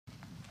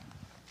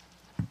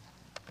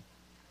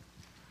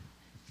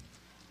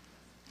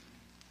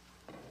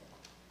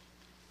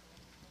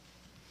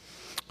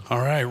All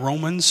right,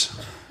 Romans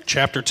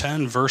chapter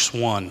 10, verse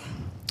 1.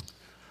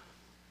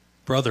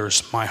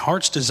 Brothers, my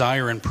heart's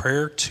desire and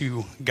prayer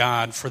to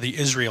God for the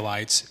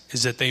Israelites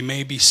is that they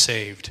may be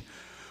saved.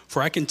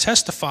 For I can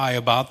testify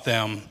about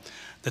them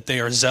that they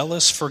are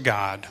zealous for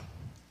God,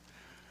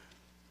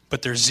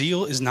 but their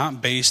zeal is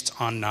not based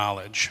on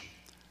knowledge,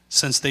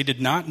 since they did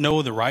not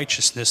know the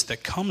righteousness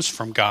that comes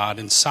from God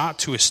and sought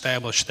to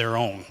establish their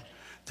own.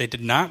 They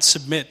did not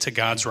submit to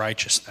God's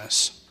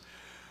righteousness.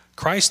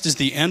 Christ is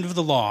the end of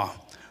the law,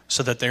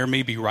 so that there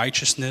may be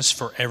righteousness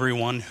for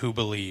everyone who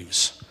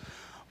believes.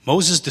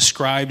 Moses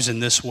describes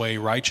in this way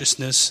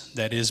righteousness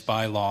that is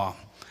by law.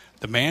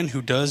 The man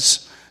who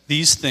does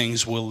these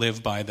things will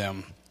live by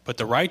them. But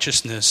the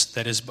righteousness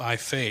that is by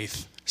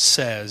faith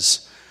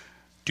says,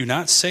 do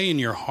not say in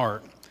your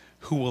heart,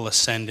 who will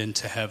ascend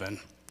into heaven?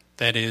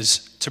 That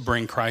is, to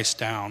bring Christ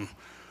down.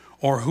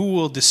 Or who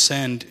will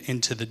descend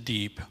into the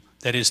deep?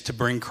 That is, to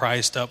bring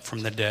Christ up from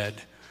the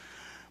dead.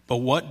 But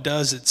what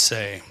does it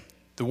say?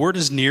 The word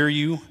is near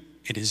you,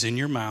 it is in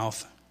your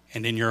mouth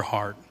and in your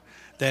heart.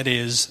 That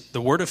is,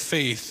 the word of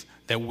faith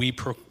that we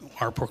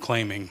are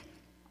proclaiming.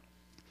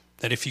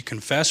 That if you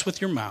confess with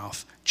your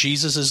mouth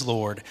Jesus is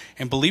Lord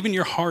and believe in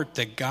your heart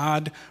that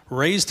God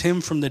raised him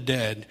from the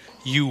dead,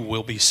 you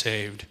will be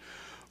saved.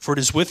 For it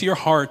is with your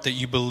heart that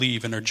you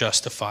believe and are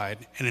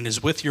justified, and it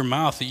is with your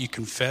mouth that you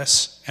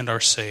confess and are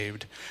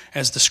saved.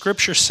 As the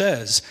scripture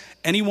says,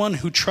 anyone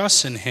who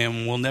trusts in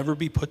him will never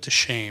be put to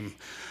shame.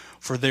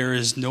 For there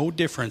is no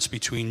difference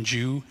between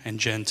Jew and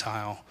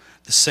Gentile.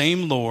 The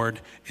same Lord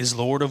is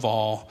Lord of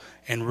all,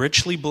 and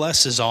richly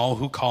blesses all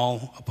who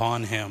call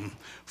upon him.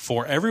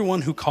 For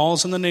everyone who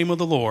calls on the name of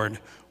the Lord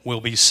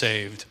will be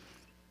saved.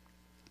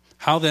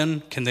 How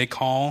then can they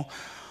call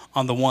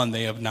on the one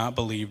they have not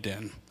believed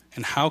in?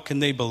 And how can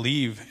they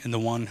believe in the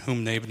one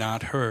whom they've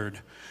not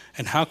heard?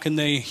 And how can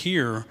they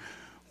hear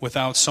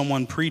without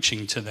someone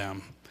preaching to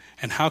them?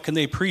 And how can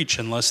they preach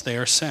unless they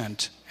are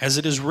sent? As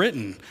it is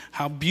written,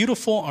 how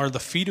beautiful are the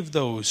feet of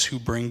those who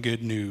bring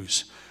good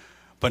news.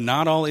 But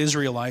not all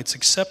Israelites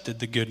accepted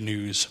the good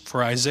news.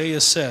 For Isaiah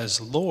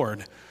says,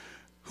 Lord,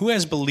 who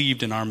has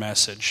believed in our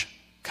message?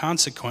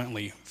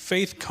 Consequently,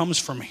 faith comes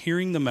from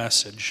hearing the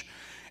message,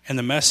 and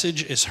the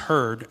message is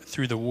heard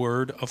through the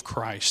word of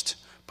Christ.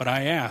 But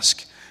I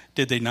ask,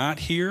 did they not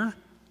hear?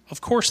 Of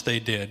course they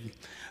did.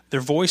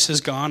 Their voice has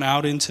gone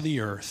out into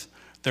the earth,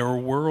 their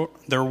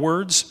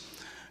words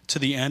to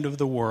the end of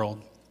the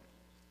world.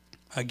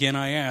 Again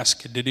I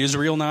ask, did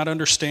Israel not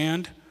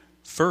understand?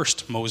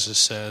 First, Moses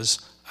says,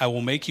 I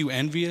will make you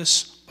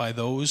envious by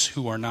those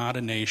who are not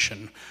a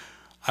nation.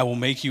 I will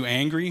make you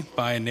angry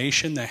by a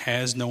nation that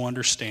has no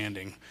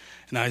understanding.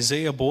 And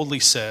Isaiah boldly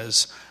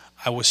says,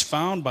 I was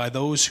found by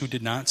those who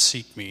did not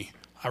seek me.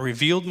 I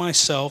revealed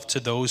myself to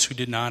those who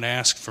did not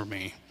ask for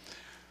me.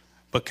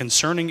 But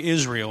concerning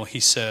Israel, he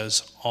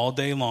says, all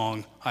day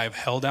long I have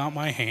held out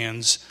my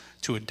hands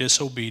to a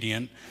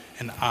disobedient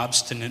and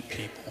obstinate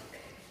people.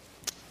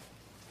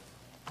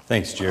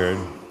 Thanks, Jared.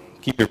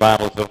 Keep your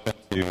Bibles open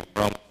to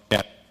Romans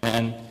chapter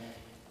 10,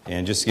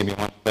 and just give me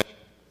 1 second.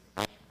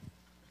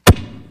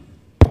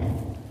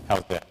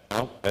 How's that?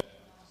 Oh,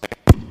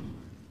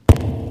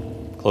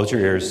 close your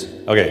ears.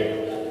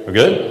 Okay, we're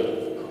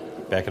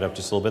good? Back it up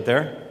just a little bit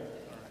there.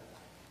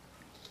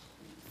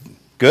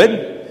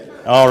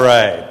 Good? All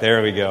right,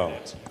 there we go.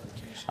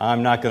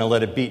 I'm not going to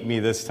let it beat me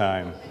this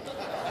time.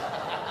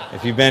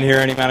 If you've been here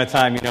any amount of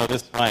time, you know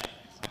this might.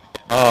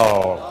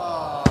 Oh.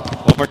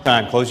 One more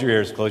time. Close your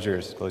ears. Close your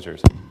ears. Close your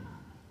ears.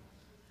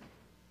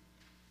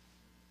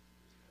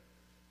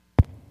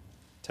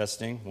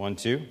 Testing. 1,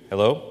 2.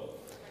 Hello?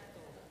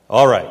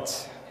 All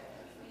right.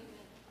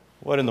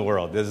 What in the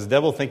world? Does the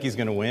devil think he's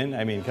going to win?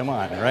 I mean, come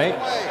on, right?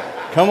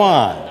 Come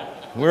on.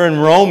 We're in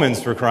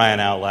Romans, for crying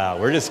out loud.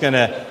 We're just going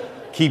to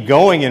keep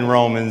going in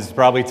Romans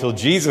probably till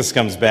Jesus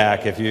comes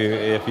back, if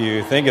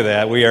you think of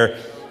that. We are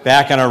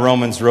back on our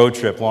Romans road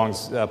trip.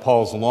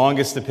 Paul's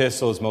longest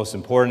epistle, his most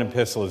important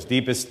epistle, his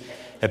deepest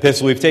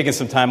epistle. We've taken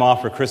some time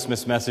off for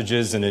Christmas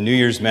messages and a New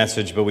Year's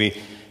message, but we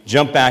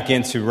jump back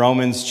into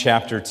Romans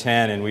chapter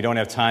 10, and we don't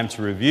have time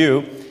to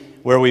review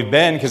where we've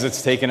been because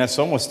it's taken us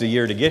almost a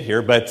year to get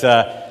here. But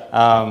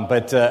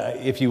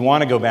if you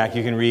want to go back,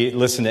 you can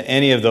listen to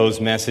any of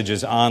those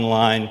messages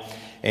online,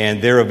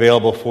 and they're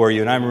available for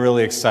you. And I'm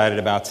really excited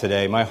about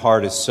today. My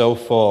heart is so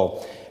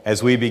full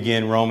as we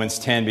begin Romans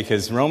 10,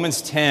 because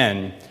Romans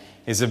 10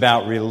 is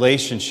about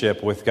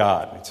relationship with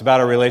God. It's about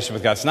our relationship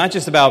with God. It's not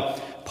just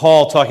about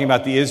Paul talking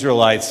about the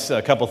Israelites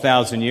a couple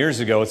thousand years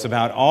ago. It's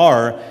about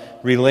our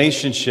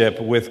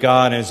relationship with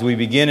God. And as we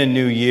begin a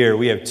new year,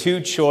 we have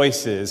two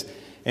choices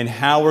in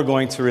how we're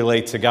going to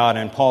relate to God.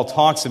 And Paul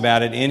talks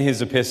about it in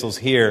his epistles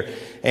here.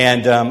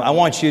 And I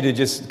want you to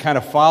just kind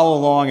of follow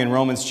along in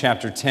Romans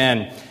chapter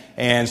 10,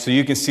 and so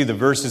you can see the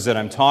verses that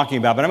I'm talking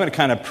about. But I'm going to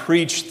kind of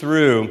preach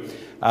through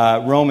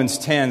Romans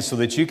 10 so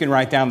that you can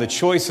write down the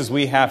choices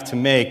we have to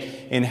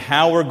make in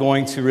how we're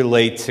going to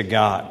relate to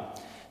God.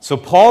 So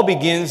Paul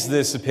begins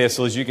this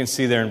epistle, as you can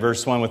see there in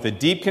verse 1, with a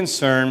deep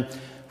concern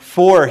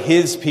for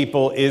his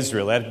people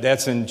Israel.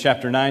 That's in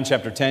chapter 9,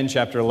 chapter 10,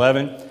 chapter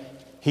 11.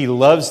 He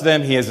loves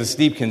them. He has a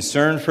deep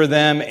concern for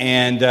them,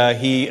 and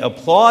he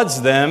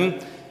applauds them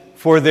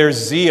for their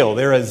zeal.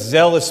 They're a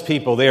zealous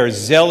people. They are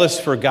zealous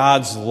for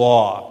God's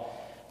law.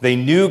 They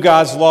knew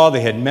God's law.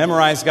 They had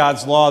memorized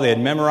God's law. They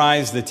had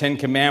memorized the Ten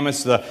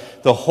Commandments, the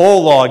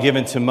whole law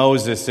given to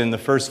Moses in the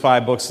first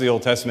 5 books of the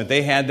Old Testament.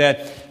 They had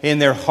that in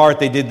their heart.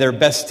 They did their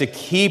best to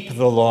keep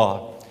the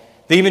law.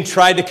 They even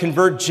tried to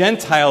convert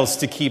Gentiles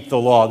to keep the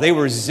law. They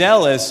were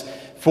zealous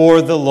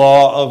for the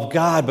law of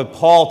God. But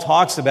Paul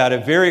talks about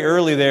it very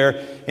early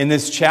there in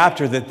this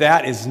chapter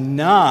that is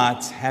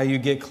not how you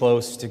get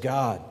close to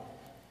God.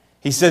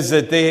 He says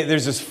that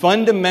there's this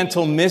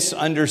fundamental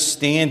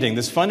misunderstanding,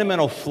 this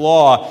fundamental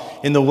flaw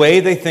in the way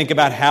they think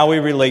about how we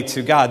relate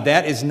to God.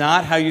 That is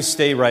not how you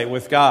stay right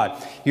with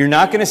God. You're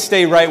not going to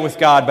stay right with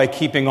God by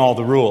keeping all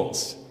the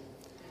rules.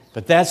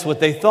 But that's what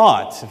they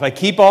thought. If I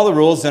keep all the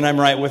rules, then I'm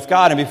right with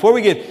God. And before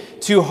we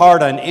get too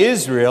hard on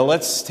Israel,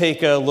 let's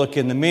take a look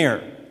in the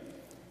mirror.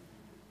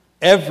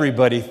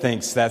 Everybody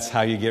thinks that's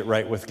how you get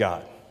right with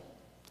God.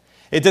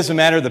 It doesn't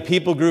matter the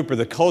people group or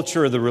the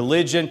culture or the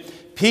religion.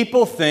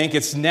 People think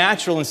it's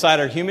natural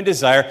inside our human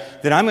desire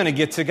that I'm going to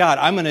get to God.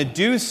 I'm going to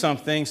do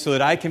something so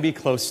that I can be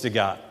close to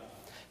God.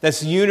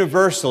 That's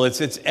universal.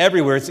 It's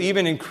everywhere. It's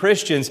even in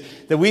Christians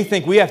that we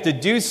think we have to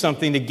do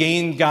something to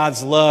gain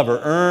God's love or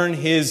earn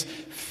His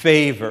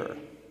favor.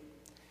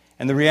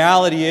 And the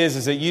reality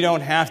is that you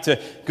don't have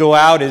to go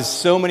out, as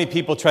so many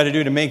people try to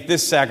do, to make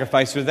this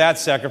sacrifice or that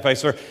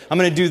sacrifice, or I'm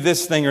going to do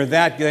this thing or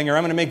that thing, or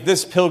I'm going to make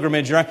this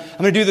pilgrimage, or I'm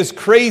going to do this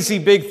crazy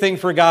big thing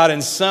for God,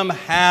 and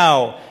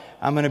somehow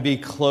I'm going to be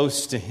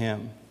close to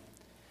Him.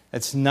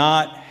 That's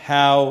not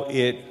how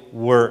it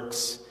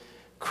works.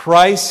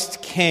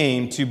 Christ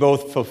came to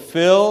both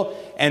fulfill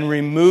and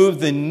remove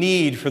the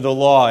need for the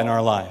law in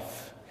our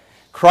life.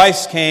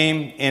 Christ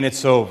came and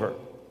it's over.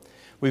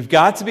 We've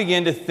got to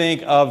begin to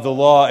think of the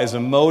law as a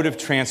mode of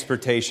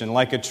transportation,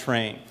 like a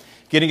train,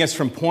 getting us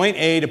from point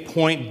A to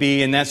point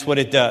B, and that's what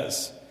it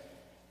does.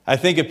 I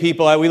think of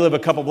people, we live a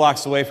couple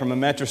blocks away from a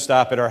metro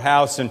stop at our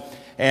house,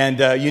 and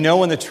you know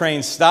when the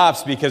train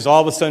stops because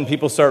all of a sudden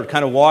people start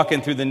kind of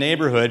walking through the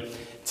neighborhood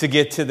to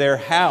get to their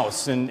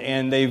house,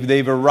 and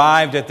they've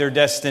arrived at their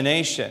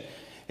destination.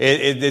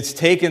 It's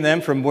taken them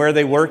from where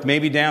they work,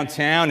 maybe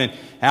downtown, and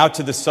out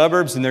to the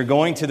suburbs, and they're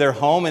going to their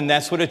home, and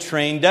that's what a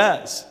train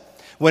does.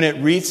 When it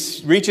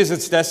reaches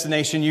its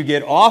destination, you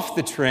get off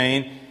the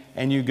train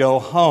and you go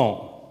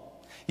home.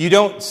 You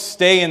don't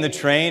stay in the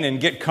train and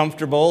get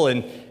comfortable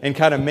and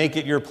kind of make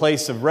it your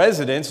place of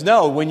residence.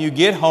 No, when you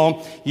get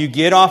home, you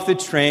get off the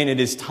train. It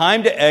is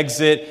time to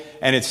exit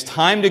and it's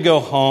time to go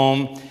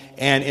home.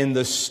 And in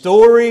the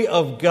story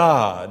of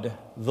God,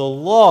 the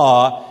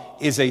law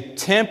is a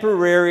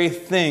temporary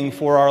thing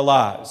for our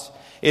lives.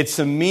 It's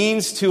a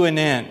means to an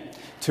end,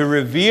 to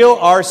reveal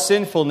our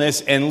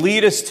sinfulness and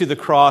lead us to the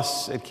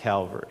cross at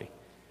Calvary.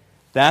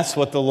 That's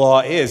what the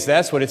law is.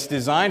 That's what it's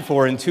designed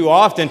for. And too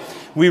often,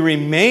 we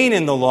remain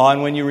in the law.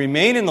 And when you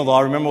remain in the law,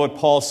 remember what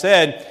Paul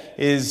said,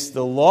 is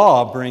the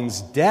law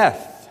brings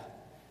death.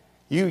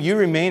 You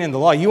remain in the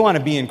law. You want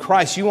to be in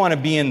Christ. You want to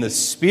be in the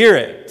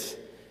Spirit.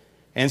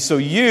 And so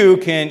you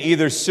can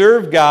either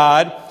serve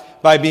God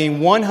by being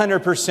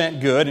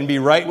 100% good and be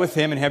right with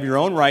Him and have your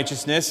own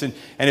righteousness. And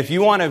if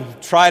you want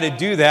to try to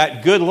do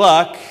that, good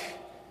luck.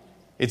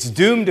 It's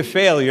doomed to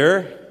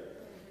failure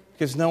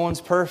because no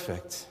one's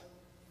perfect.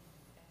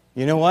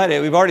 You know what?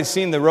 We've already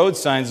seen the road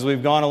signs as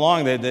we've gone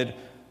along that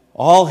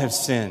all have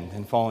sinned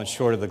and fallen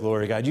short of the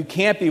glory of God. You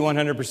can't be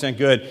 100%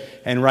 good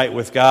and right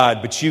with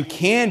God, but you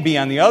can be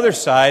on the other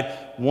side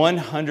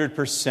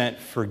 100%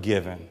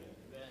 forgiven.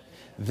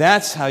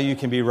 That's how you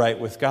can be right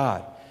with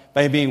God,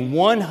 by being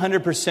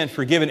 100%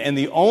 forgiven. And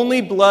the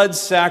only blood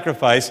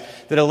sacrifice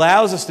that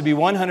allows us to be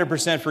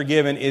 100%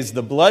 forgiven is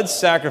the blood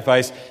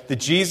sacrifice that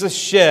Jesus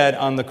shed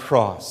on the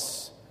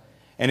cross.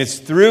 And it's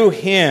through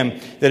Him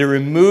that it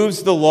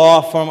removes the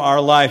law from our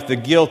life, the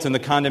guilt and the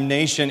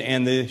condemnation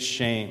and the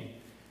shame.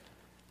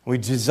 We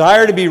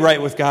desire to be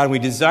right with God. We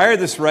desire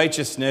this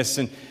righteousness,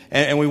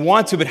 and we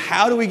want to, but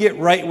how do we get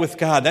right with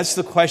God? That's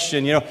the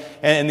question, you know.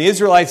 And the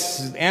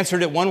Israelites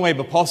answered it one way,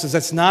 but Paul says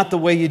that's not the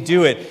way you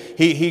do it.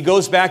 He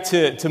goes back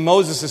to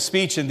Moses'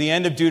 speech at the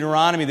end of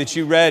Deuteronomy that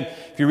you read.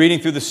 If you're reading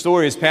through the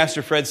story, as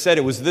Pastor Fred said,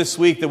 it was this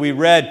week that we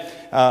read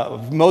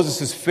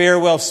Moses'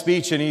 farewell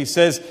speech, and he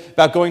says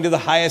about going to the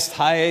highest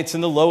heights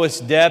and the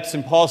lowest depths.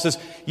 And Paul says,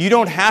 you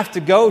don't have to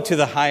go to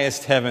the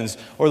highest heavens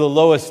or the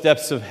lowest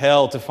depths of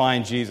hell to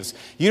find Jesus.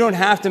 You don't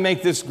have to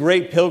make this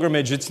great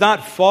pilgrimage. It's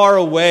not far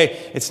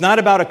away. It's not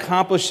about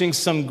accomplishing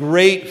some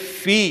great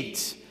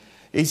feat.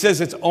 He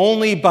says it's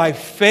only by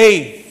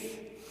faith.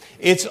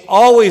 It's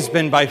always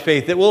been by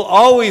faith. It will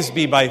always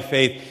be by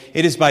faith.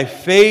 It is by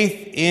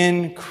faith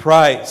in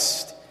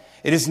Christ.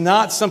 It is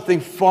not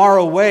something far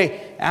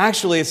away.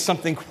 Actually, it's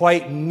something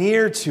quite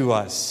near to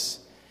us.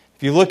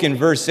 If you look in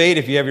verse 8,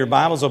 if you have your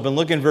Bibles open,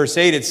 look in verse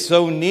 8. It's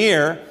so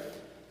near.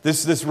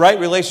 This right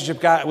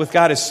relationship with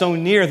God is so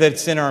near that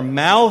it's in our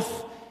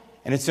mouth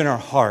and it's in our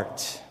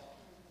heart.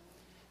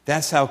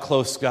 That's how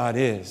close God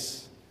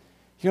is.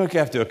 You don't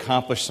have to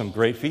accomplish some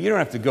great feat. You don't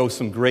have to go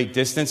some great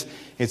distance.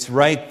 It's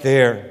right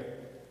there.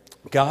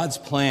 God's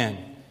plan,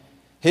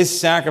 His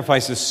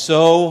sacrifice is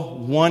so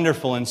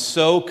wonderful and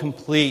so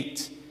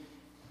complete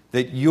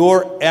that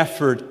your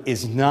effort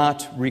is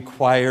not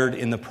required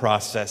in the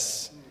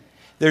process.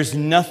 There's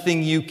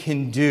nothing you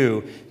can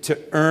do to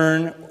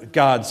earn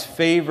God's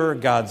favor,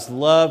 God's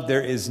love.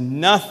 There is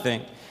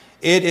nothing.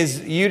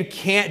 You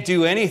can't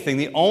do anything.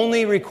 The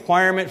only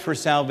requirement for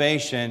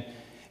salvation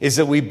is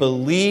that we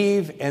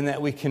believe and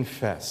that we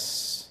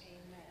confess.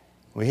 Amen.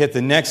 We hit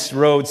the next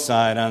road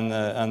sign on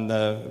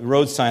the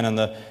road sign on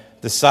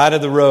the side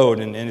of the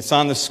road, and it's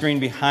on the screen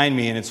behind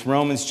me, and it's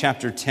Romans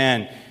chapter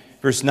 10,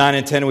 verse 9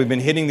 and 10. We've been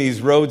hitting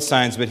these road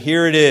signs, but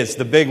here it is,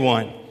 the big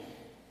one.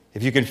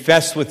 If you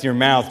confess with your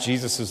mouth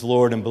Jesus is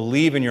Lord and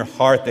believe in your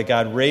heart that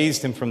God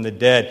raised Him from the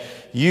dead,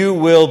 you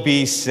will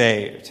be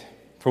saved.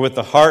 For with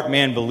the heart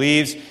man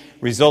believes,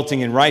 resulting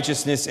in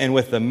righteousness, and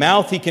with the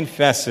mouth he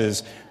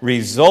confesses,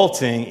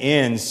 resulting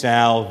in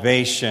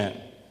salvation.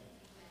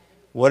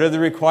 What are the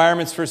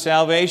requirements for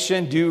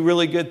salvation? Do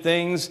really good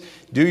things?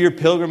 Do your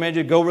pilgrimage?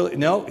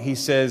 No, he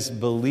says,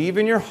 believe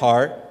in your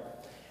heart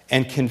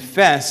and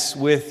confess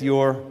with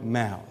your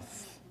mouth.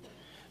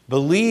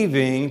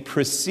 Believing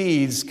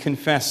precedes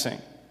confessing.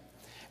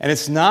 And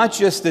it's not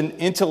just an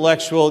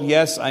intellectual,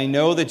 yes, I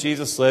know that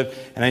Jesus lived,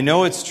 and I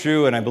know it's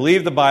true, and I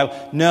believe the Bible.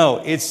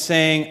 No, it's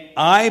saying,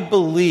 I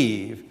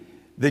believe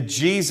that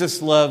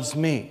Jesus loves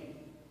me,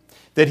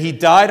 that He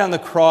died on the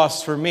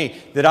cross for me,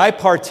 that I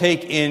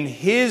partake in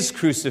His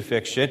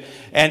crucifixion,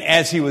 and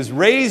as He was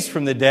raised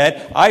from the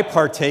dead, I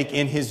partake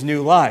in His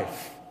new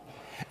life.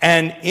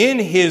 And in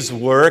His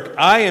work,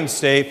 I am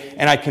saved,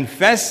 and I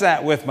confess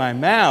that with my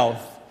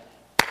mouth.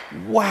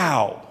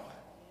 Wow!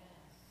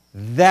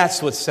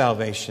 That's what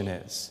salvation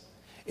is.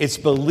 It's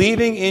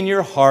believing in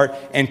your heart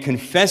and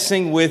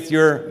confessing with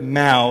your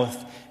mouth.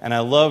 And I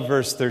love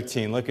verse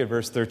 13. Look at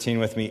verse 13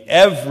 with me.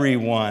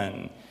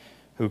 Everyone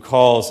who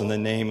calls in the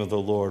name of the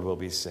Lord will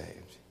be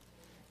saved.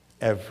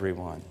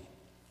 Everyone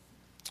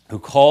who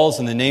calls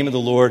in the name of the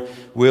Lord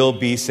will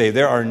be saved.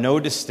 There are no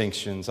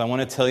distinctions. I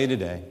want to tell you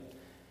today,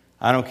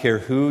 I don't care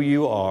who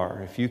you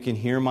are, if you can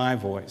hear my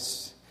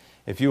voice,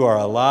 if you are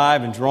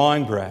alive and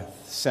drawing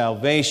breath,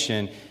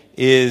 salvation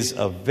is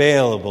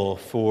available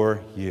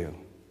for you.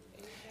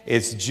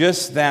 It's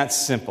just that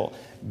simple.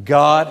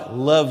 God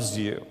loves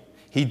you.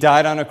 He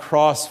died on a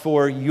cross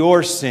for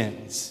your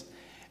sins,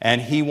 and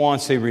He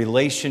wants a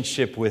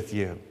relationship with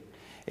you.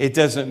 It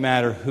doesn't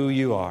matter who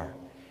you are.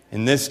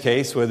 In this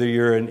case, whether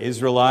you're an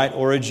Israelite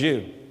or a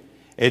Jew.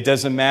 It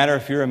doesn't matter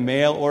if you're a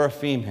male or a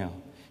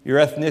female. Your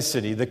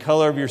ethnicity, the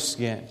color of your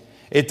skin.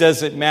 It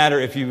doesn't matter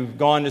if you've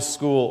gone to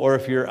school or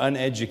if you're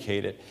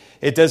uneducated.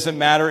 It doesn't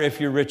matter if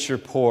you're rich or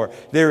poor.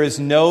 There is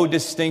no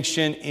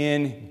distinction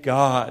in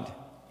God.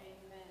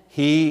 Amen.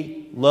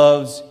 He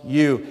loves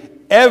you.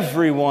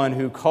 Everyone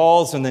who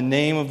calls on the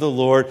name of the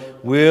Lord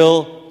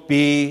will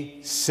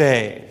be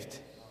saved.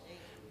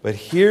 But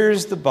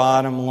here's the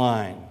bottom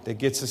line that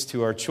gets us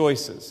to our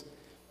choices,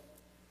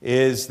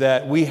 is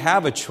that we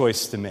have a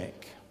choice to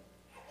make,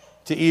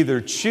 to either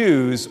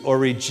choose or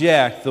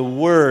reject the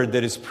word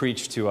that is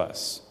preached to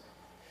us.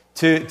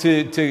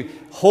 To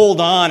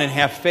hold on and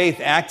have faith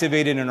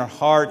activated in our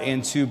heart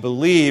and to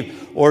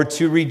believe, or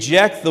to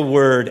reject the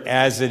word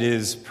as it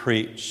is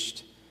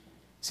preached.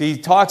 See,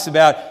 he talks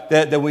about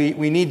that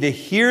we need to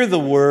hear the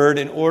word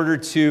in order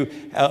to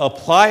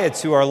apply it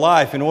to our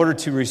life, in order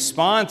to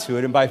respond to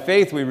it. And by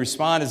faith, we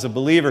respond as a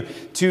believer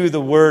to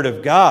the word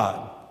of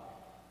God.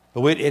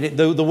 But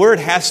the word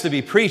has to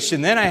be preached,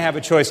 and then I have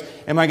a choice.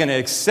 Am I going to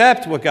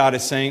accept what God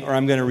is saying, or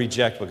I'm going to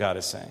reject what God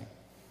is saying?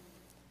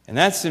 And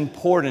that's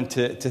important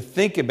to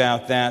think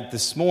about that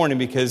this morning,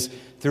 because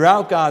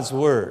throughout God's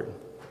word,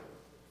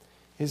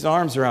 His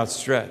arms are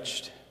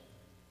outstretched.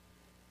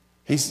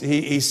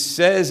 He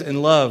says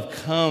in love,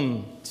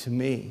 come to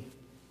me.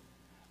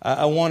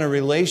 I want a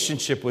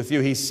relationship with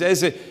you. He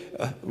says it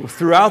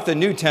throughout the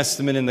New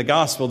Testament in the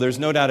gospel, there's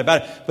no doubt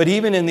about it. But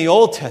even in the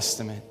Old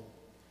Testament,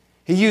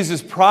 He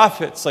uses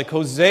prophets like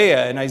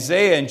Hosea and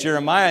Isaiah and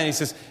Jeremiah, and He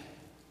says,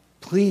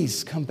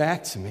 please come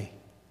back to me.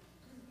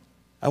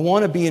 I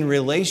want to be in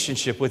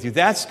relationship with you.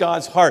 That's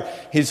God's heart.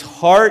 His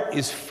heart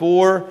is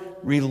for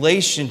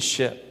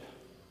relationship.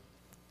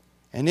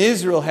 And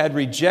Israel had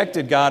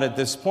rejected God at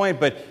this point,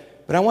 but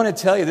I want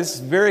to tell you this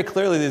very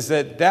clearly, is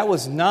that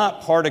was not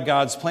part of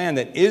God's plan,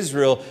 that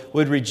Israel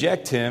would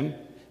reject Him.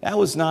 That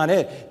was not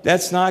it.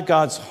 That's not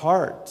God's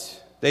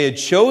heart. They had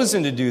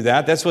chosen to do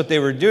that. That's what they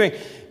were doing.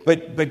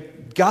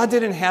 But God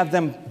didn't have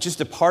them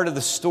just a part of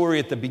the story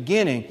at the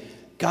beginning.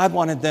 God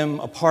wanted them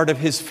a part of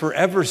His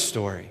forever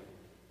story.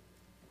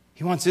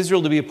 He wants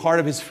Israel to be a part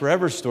of His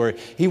forever story.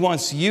 He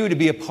wants you to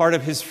be a part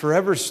of His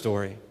forever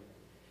story.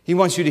 He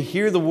wants you to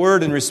hear the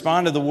word and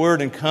respond to the word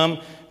and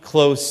come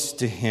close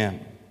to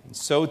Him. And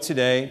so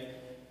today,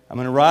 I'm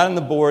going to write on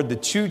the board the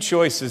two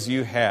choices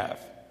you have.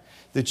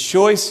 The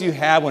choice you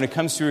have when it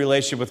comes to your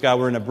relationship with God.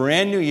 We're in a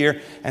brand new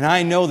year, and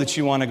I know that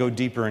you want to go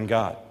deeper in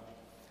God.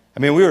 I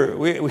mean,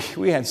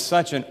 we had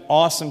such an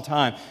awesome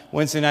time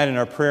Wednesday night in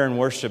our prayer and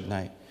worship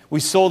night. We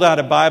sold out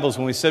of Bibles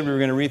when we said we were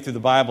going to read through the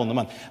Bible in the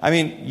month. I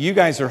mean, you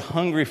guys are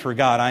hungry for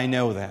God. I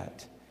know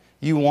that.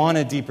 You want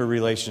a deeper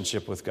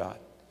relationship with God.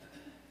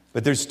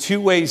 But there's two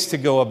ways to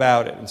go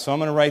about it. And so I'm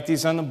going to write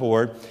these on the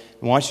board.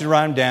 I want you to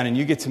write them down, and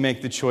you get to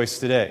make the choice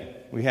today.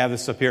 We have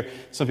this up here.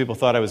 Some people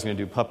thought I was going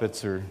to do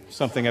puppets or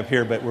something up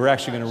here, but we're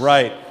actually going to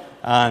write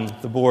on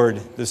the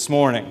board this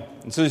morning.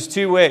 And so there's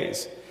two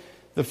ways.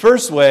 The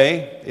first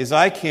way is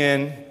I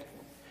can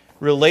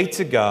relate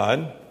to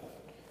God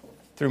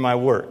through my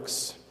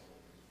works.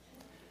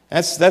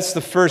 That's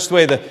the first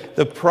way.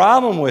 The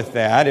problem with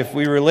that, if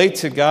we relate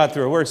to God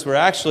through our works,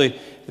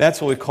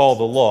 that's what we call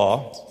the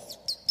law.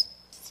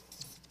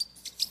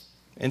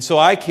 And so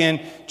I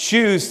can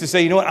choose to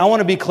say, you know what, I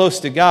want to be close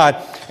to God.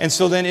 And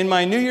so then in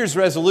my New Year's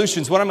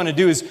resolutions, what I'm going to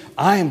do is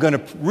I am going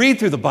to read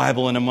through the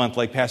Bible in a month,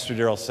 like Pastor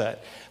Darrell said.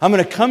 I'm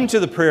going to come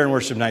to the prayer and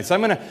worship nights. I'm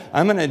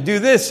going to do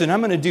this and I'm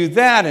going to do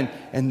that,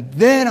 and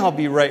then I'll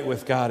be right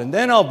with God, and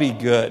then I'll be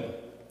good.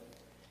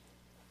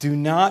 Do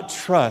not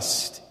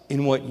trust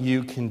in what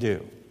you can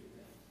do.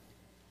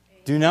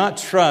 Do not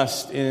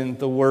trust in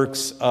the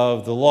works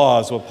of the law,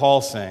 is what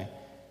Paul's saying.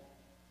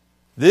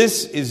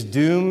 This is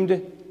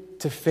doomed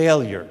to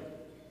failure.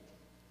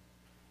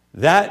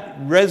 That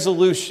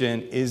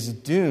resolution is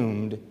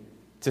doomed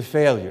to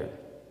failure.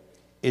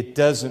 It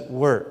doesn't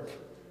work.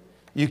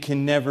 You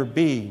can never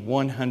be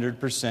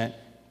 100%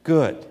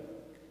 good.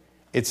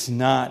 It's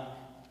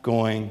not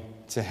going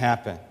to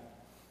happen.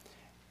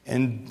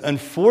 And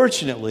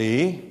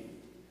unfortunately,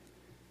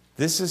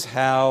 this is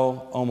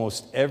how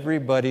almost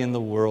everybody in the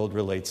world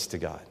relates to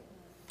God.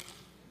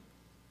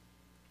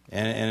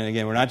 And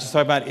again, we're not just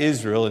talking about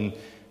Israel and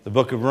the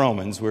book of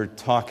Romans. We're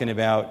talking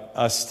about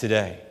us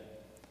today.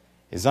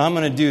 Is I'm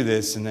going to do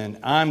this and then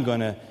I'm going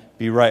to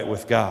be right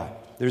with God.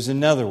 There's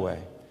another way,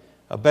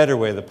 a better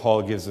way that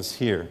Paul gives us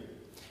here.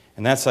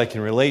 And that's I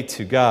can relate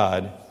to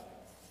God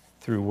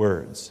through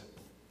words.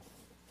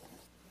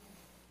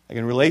 I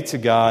can relate to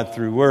God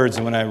through words.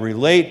 And when I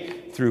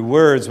relate through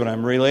words, what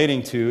I'm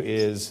relating to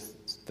is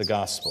the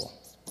gospel,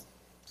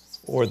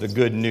 or the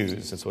good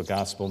news. That's what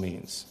gospel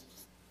means.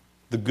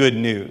 The good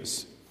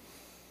news.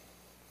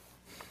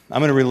 I'm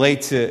going to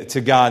relate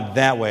to God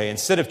that way.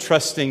 Instead of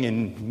trusting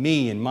in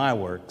me and my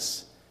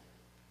works,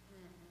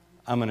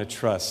 I'm going to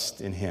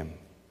trust in Him,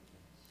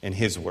 in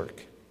His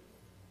work.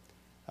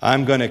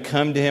 I'm going to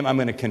come to Him. I'm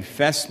going to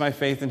confess my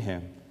faith in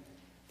Him,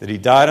 that He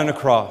died on a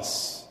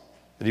cross,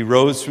 that He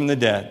rose from the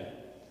dead.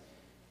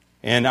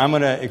 And I'm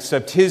going to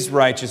accept His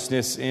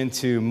righteousness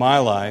into my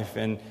life.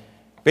 And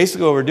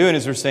basically what we're doing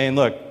is we're saying,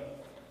 look,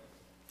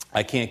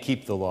 I can't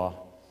keep the law.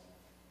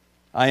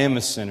 I am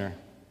a sinner.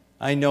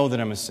 I know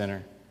that I'm a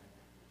sinner.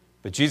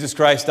 But Jesus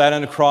Christ died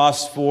on the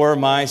cross for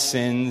my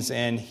sins,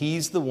 and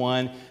He's the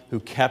one who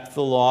kept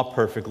the law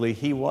perfectly.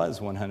 He was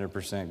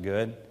 100%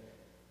 good.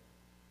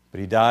 But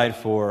He died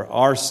for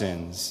our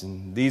sins.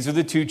 And these are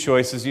the two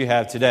choices you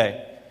have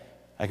today.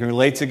 I can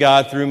relate to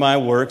God through my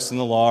works in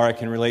the law, or I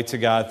can relate to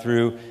God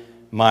through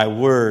my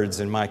words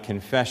and my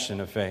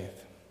confession of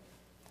faith.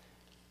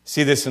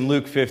 See this in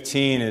Luke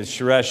 15 as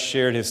Suresh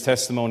shared his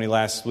testimony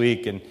last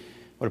week, and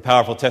what a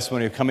powerful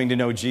testimony of coming to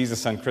know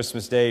Jesus on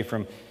Christmas Day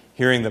from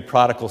hearing the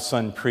prodigal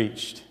son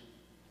preached.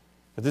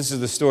 But this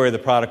is the story of the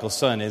prodigal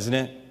son, isn't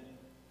it?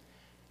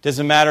 It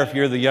doesn't matter if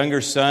you're the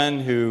younger son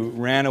who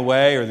ran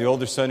away or the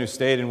older son who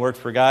stayed and worked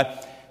for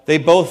God. They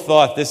both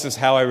thought, this is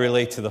how I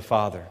relate to the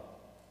Father.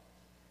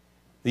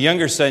 The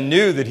younger son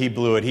knew that he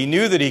blew it. He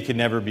knew that he could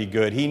never be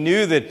good. He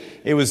knew that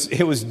it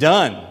was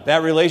done.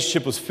 That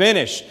relationship was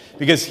finished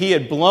because he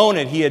had blown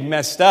it. He had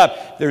messed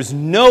up. There's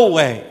no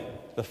way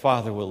the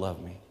Father will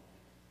love me.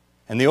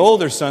 And the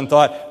older son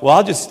thought,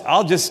 well,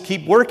 I'll just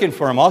keep working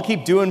for Him. I'll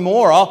keep doing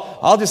more.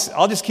 I'll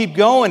just keep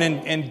going,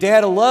 and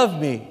Dad will love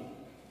me.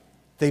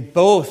 They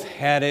both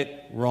had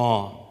it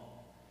wrong.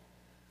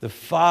 The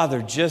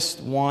father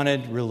just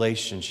wanted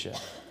relationship.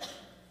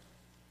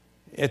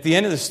 At the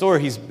end of the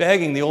story, he's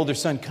begging the older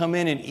son, come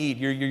in and eat.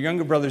 Your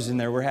younger brother's in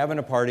there. We're having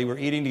a party. We're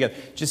eating together.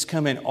 Just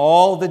come in.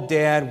 All the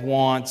dad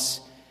wants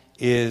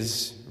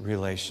is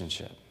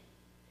relationship.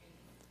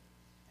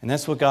 And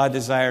that's what God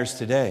desires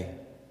today,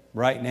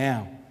 right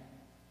now.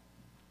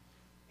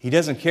 He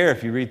doesn't care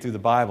if you read through the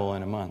Bible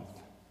in a month.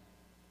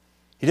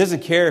 He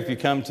doesn't care if you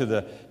come to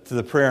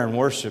the prayer and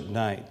worship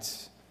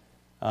nights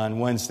on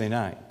Wednesday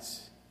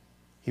nights.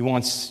 He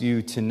wants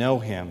you to know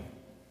Him.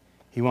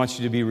 He wants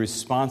you to be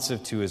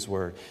responsive to His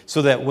Word,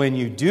 so that when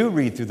you do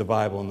read through the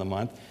Bible in the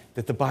month,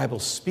 that the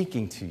Bible's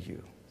speaking to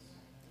you.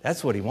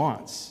 That's what He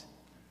wants.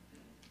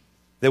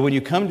 That when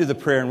you come to the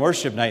prayer and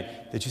worship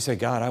night, that you say,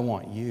 God, I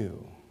want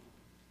You.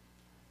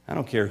 I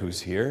don't care who's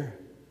here.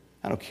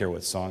 I don't care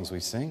what songs we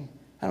sing.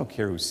 I don't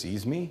care who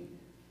sees me.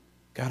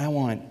 God, I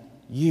want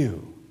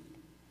You.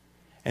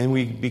 And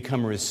we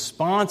become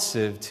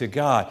responsive to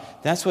God.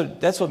 That's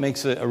what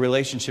makes a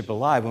relationship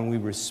alive, when we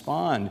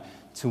respond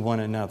to one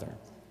another.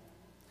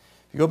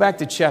 If you go back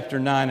to chapter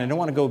 9, I don't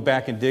want to go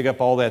back and dig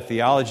up all that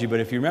theology, but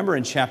if you remember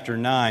in chapter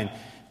 9,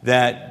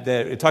 that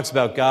it talks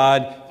about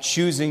God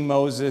choosing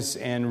Moses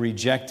and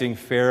rejecting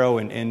Pharaoh,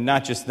 and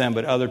not just them,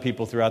 but other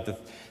people throughout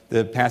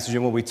the passage.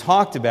 And what we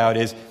talked about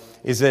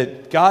is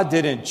that God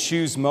didn't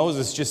choose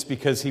Moses just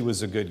because he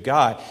was a good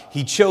guy.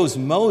 He chose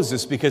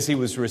Moses because he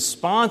was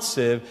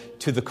responsive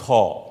to the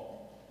call.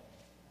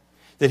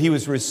 That he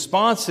was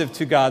responsive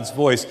to God's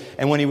voice.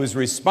 And when he was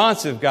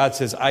responsive, God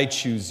says, I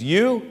choose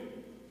you.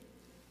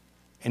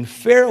 And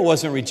Pharaoh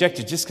wasn't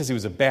rejected just because he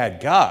was a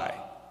bad guy.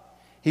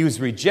 He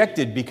was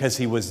rejected because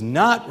he was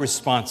not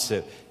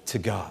responsive to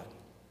God.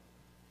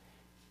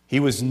 He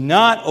was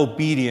not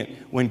obedient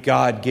when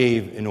God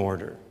gave an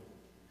order.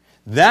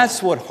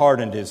 That's what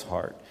hardened his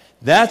heart.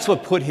 That's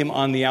what put him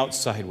on the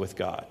outside with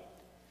God.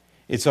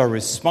 It's our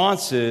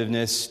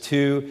responsiveness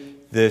to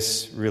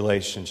this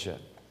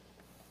relationship.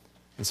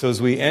 And so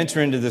as we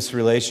enter into this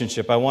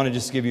relationship, I want to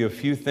just give you a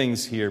few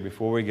things here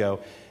before we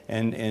go.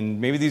 And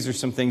maybe these are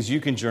some things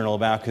you can journal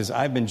about, because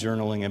I've been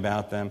journaling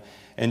about them.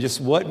 And just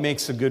what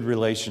makes a good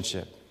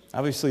relationship.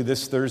 Obviously,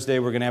 this Thursday,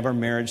 we're going to have our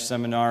marriage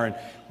seminar, and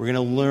we're going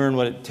to learn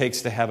what it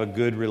takes to have a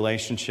good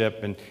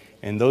relationship.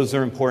 And those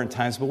are important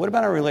times. But what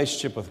about our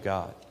relationship with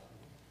God?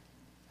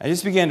 I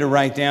just began to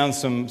write down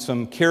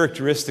some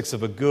characteristics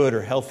of a good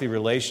or healthy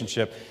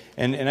relationship.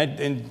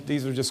 And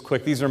these are just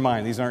quick. These are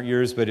mine. These aren't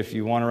yours, but if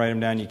you want to write them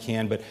down, you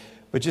can.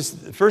 But just,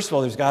 first of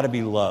all, there's got to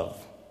be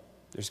love.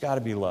 There's got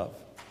to be love.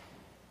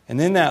 And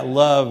then that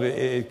love,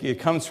 it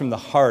comes from the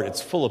heart.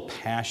 It's full of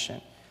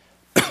passion.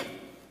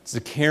 It's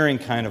a caring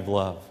kind of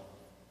love.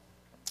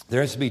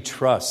 There has to be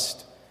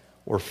trust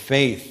or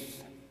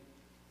faith.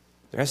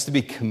 There has to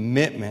be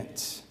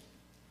commitment.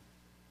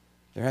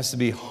 There has to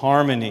be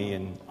harmony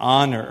and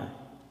honor.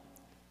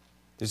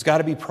 There's got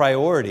to be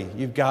priority.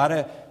 You've got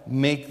to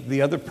make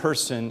the other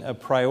person a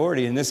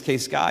priority. In this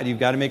case, God. You've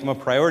got to make him a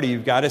priority.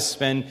 You've got to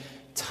spend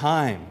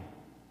time.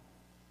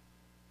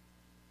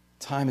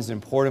 Time is an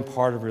important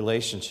part of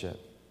relationship.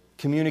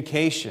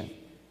 Communication,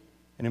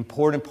 an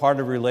important part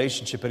of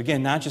relationship. But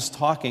again, not just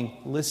talking,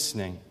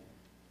 listening.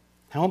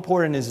 How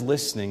important is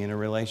listening in a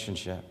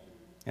relationship,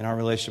 in our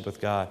relationship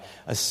with God?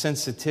 A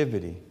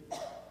sensitivity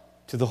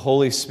to the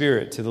Holy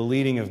Spirit, to the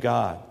leading of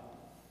God.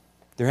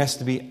 There has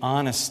to be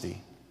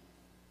honesty,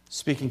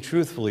 speaking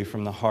truthfully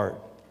from the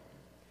heart.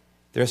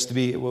 There has to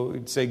be what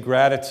we'd say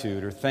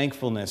gratitude or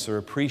thankfulness or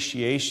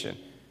appreciation.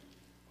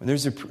 When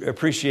there's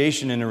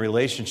appreciation in a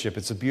relationship,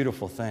 it's a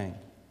beautiful thing.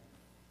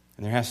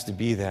 And there has to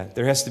be that.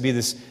 There has to be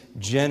this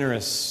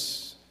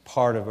generous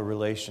part of a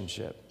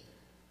relationship.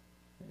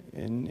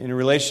 In a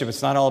relationship,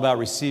 it's not all about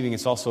receiving,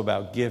 it's also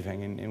about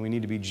giving. And we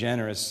need to be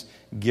generous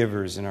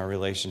givers in our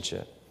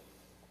relationship.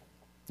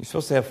 You're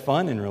supposed to have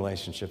fun in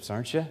relationships,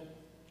 aren't you?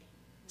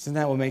 Isn't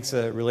that what makes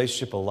a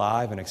relationship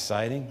alive and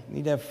exciting? You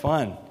need to have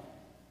fun.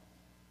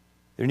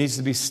 There needs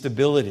to be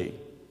stability.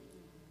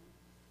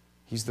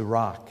 He's the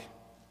rock.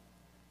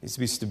 There needs to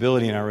be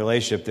stability in our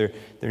relationship.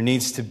 There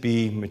needs to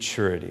be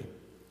maturity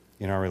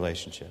in our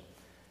relationship.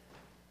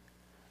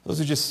 Those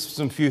are just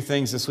some few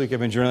things this week I've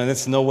been journaling.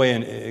 That's no way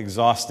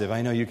exhaustive.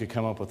 I know you could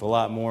come up with a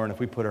lot more, and if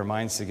we put our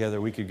minds together,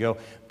 we could go.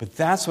 But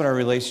that's what our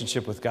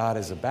relationship with God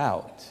is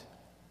about.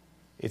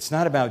 It's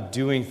not about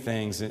doing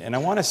things. And I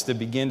want us to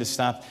begin to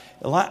stop.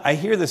 I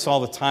hear this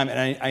all the time,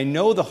 and I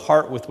know the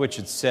heart with which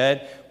it's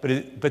said,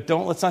 but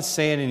let's not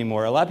say it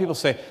anymore. A lot of people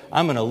say,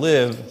 I'm going to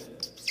live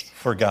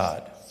for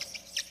God.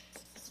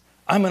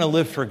 I'm going to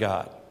live for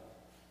God.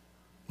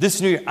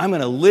 This new year, I'm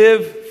going to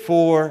live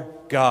for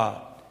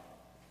God.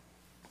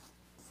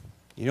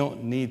 You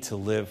don't need to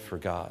live for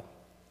God.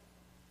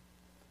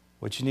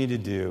 What you need to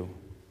do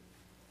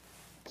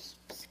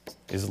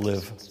is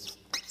live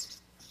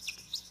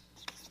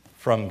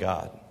from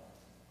God.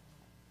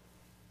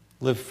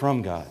 Live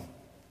from God.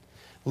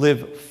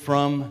 Live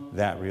from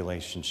that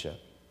relationship.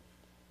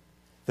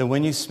 That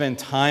when you spend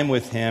time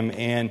with Him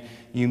and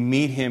you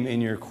meet Him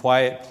in your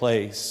quiet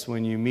place,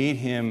 when you meet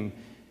Him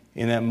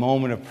in that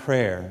moment of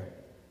prayer,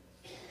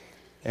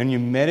 and you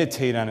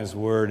meditate on His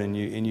Word, and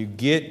you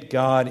get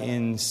God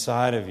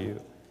inside of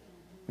you,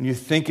 when you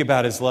think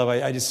about His love,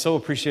 I just so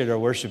appreciated our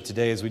worship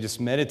today as we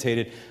just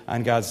meditated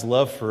on God's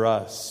love for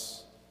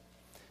us.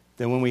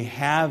 That when we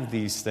have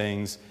these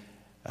things,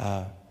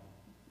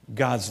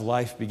 God's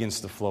life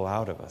begins to flow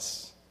out of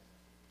us.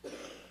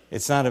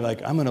 It's not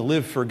like, I'm going to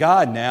live for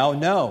God now.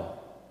 No.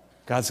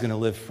 God's going to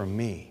live from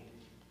me.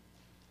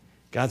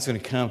 God's going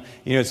to come.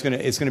 It's going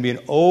to be an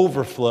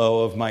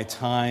overflow of my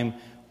time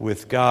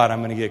with God. I'm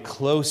going to get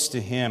close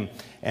to Him.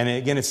 And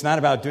again, it's not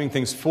about doing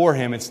things for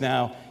Him. It's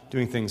now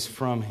doing things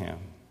from Him.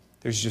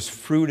 There's just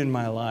fruit in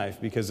my life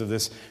because of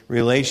this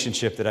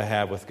relationship that I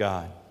have with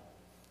God.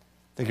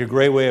 I think a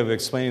great way of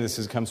explaining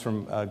this comes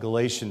from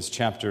Galatians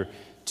chapter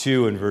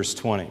 2 and verse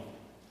 20. It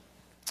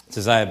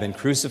says, I have been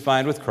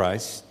crucified with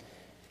Christ,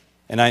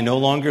 and I no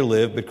longer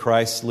live, but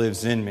Christ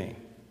lives in me.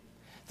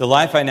 The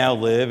life I now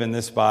live in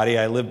this body,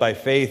 I live by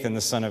faith in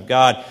the Son of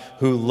God,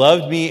 who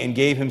loved me and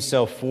gave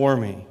Himself for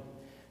me.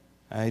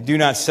 I do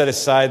not set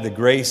aside the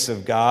grace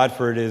of God,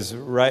 for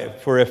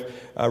if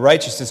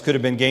righteousness could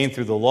have been gained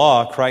through the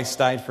law, Christ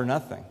died for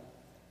nothing.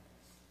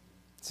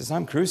 He says,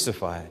 I'm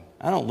crucified.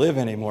 I don't live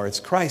anymore. It's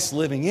Christ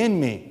living in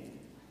me.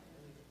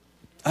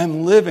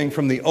 I'm living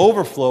from the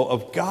overflow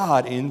of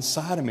God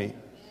inside of me.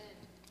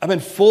 I've been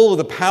full of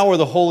the power of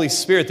the Holy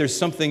Spirit. There's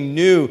something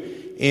new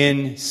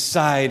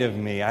inside of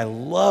me. I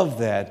love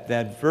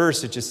that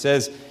verse. It just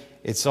says,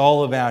 it's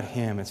all about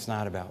Him. It's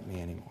not about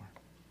me anymore.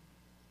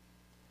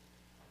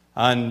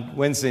 On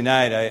Wednesday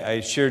night,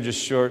 I shared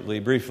just shortly,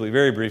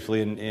 very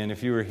briefly, and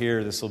if you were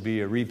here, this will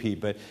be a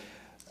repeat, but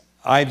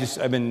I've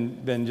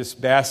been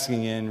just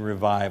basking in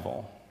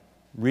revival,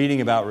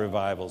 reading about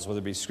revivals, whether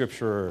it be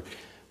Scripture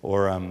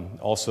or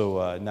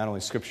also not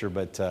only Scripture,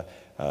 but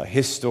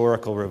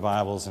historical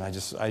revivals, and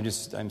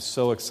I'm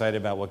so excited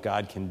about what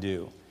God can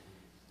do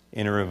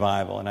in a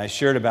revival. And I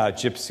shared about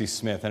Gypsy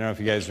Smith. I don't know if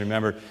you guys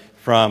remember,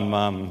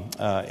 from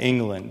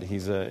England.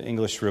 He's an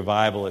English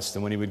revivalist,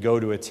 and when he would go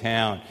to a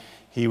town,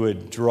 he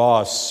would draw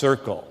a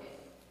circle.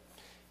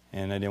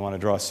 And I didn't want to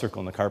draw a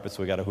circle in the carpet,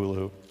 so we got a hula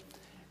hoop.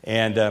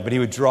 But he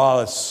would draw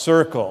a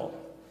circle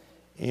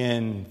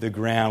in the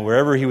ground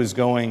wherever he was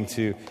going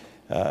to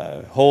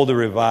hold a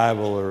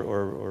revival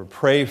or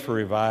pray for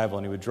revival.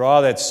 And he would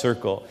draw that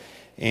circle,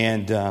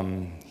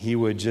 and he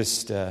would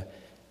just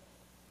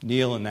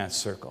kneel in that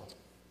circle.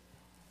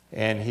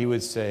 And he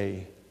would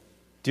say,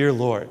 Dear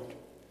Lord,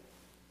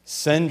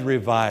 send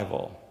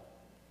revival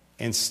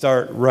and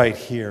start right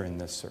here in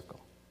this circle.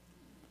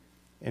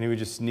 And he would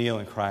just kneel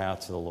and cry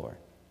out to the Lord.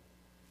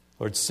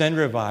 Lord, send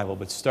revival,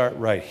 but start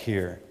right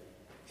here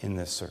in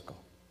this circle.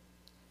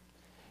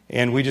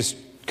 And we just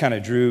kind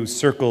of drew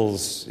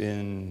circles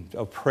in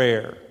a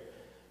prayer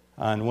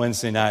on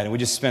Wednesday night. And we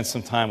just spent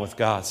some time with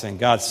God saying,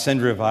 God,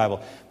 send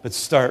revival, but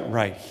start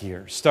right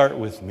here. Start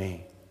with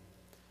me.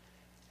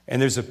 And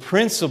there's a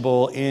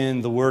principle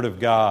in the Word of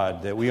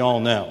God that we all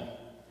know,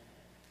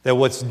 that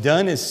what's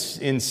done in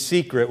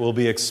secret will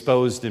be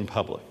exposed in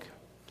public.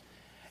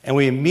 And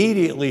we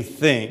immediately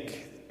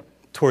think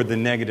toward the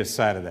negative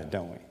side of that,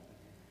 don't we?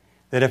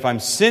 That if I'm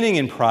sinning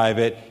in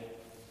private,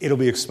 it'll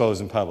be exposed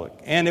in public.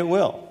 And it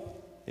will.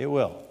 It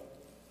will.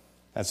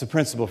 That's a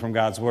principle from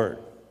God's Word.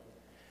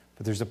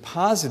 But there's a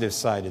positive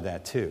side to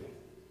that too.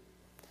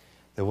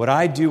 That what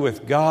I do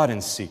with God in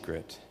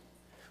secret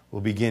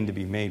will begin to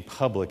be made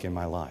public in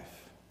my life.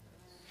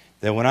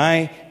 That when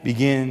I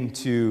begin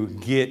to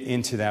get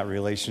into that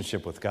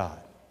relationship with God,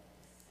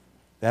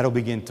 that'll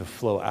begin to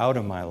flow out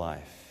of my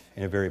life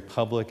in a very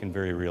public and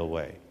very real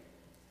way.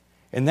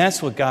 And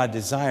that's what God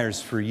desires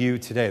for you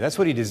today. That's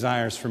what He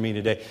desires for me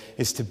today,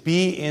 is to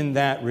be in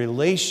that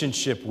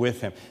relationship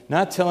with Him.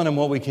 Not telling Him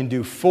what we can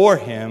do for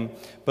Him,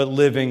 but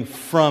living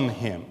from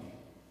Him.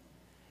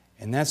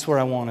 And that's where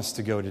I want us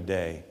to go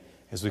today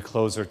as we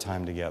close our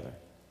time together.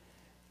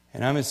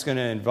 And I'm just going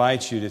to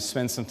invite you to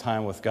spend some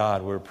time with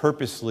God. We're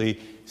purposely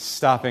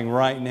stopping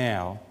right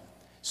now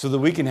so that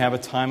we can have a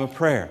time of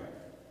prayer.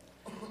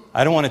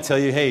 I don't want to tell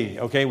you, hey,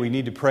 okay, we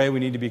need to pray, we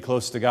need to be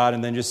close to God,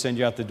 and then just send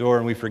you out the door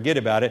and we forget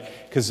about it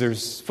because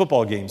there's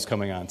football games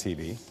coming on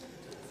TV.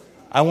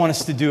 I want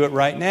us to do it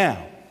right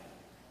now.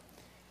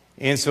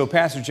 And so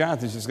Pastor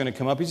Jonathan's just going to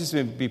come up. He's just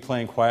going to be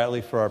playing quietly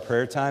for our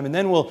prayer time, and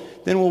then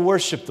we'll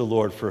worship the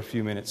Lord for a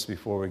few minutes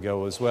before we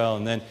go as well.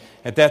 And then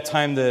at that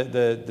time,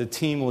 the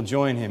team will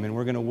join him, and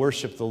we're going to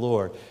worship the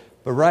Lord.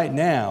 But right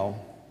now,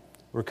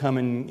 we're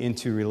coming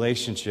into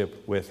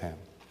relationship with Him.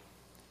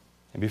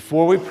 And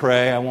before we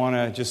pray, I want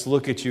to just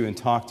look at you and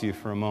talk to you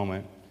for a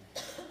moment.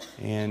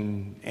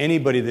 And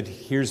anybody that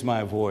hears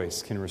my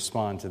voice can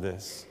respond to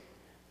this.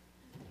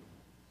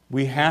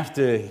 We have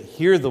to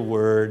hear the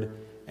Word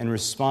and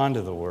respond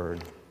to the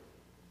Word.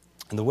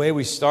 And the way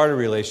we start a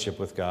relationship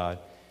with God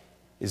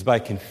is by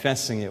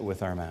confessing it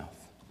with our mouth.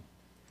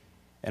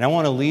 And I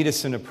want to lead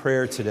us in a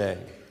prayer today.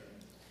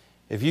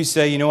 If you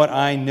say, you know what,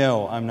 I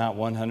know I'm not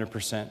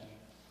 100%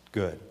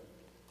 good.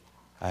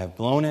 I have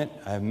blown it.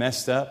 I have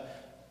messed up.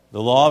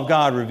 The law of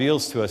God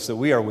reveals to us that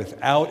we are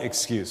without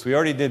excuse. We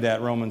already did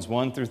that, Romans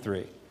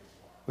 1-3.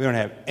 We don't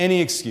have any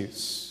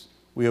excuse.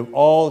 We have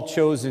all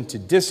chosen to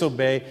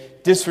disobey,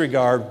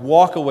 disregard,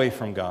 walk away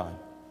from God.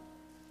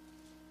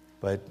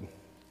 But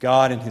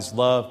God in His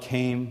love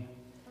came,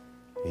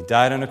 He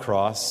died on a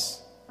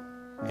cross,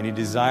 and He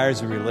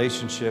desires a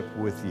relationship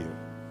with you.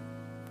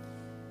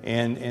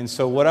 And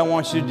so what I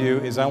want you to do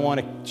is I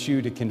want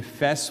you to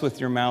confess with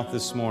your mouth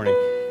this morning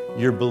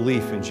your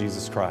belief in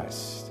Jesus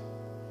Christ.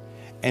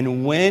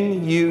 And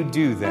when you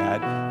do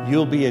that,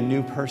 you'll be a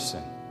new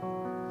person.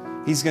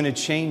 He's going to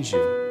change you.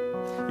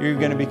 You're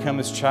going to become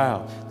His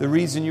child. The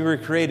reason you were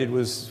created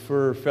was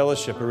for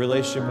fellowship, a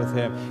relationship with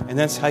Him. And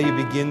that's how you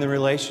begin the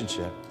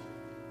relationship,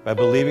 by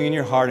believing in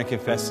your heart and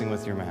confessing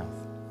with your mouth.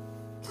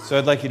 So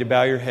I'd like you to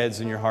bow your heads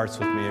and your hearts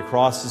with me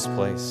across this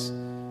place.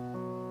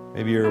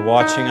 Maybe you're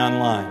watching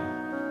online.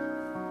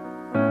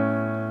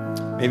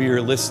 Maybe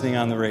you're listening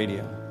on the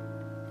radio.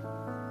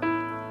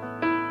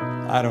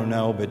 I don't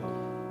know, but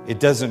it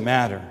doesn't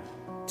matter.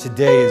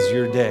 Today is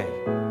your day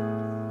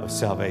of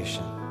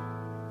salvation.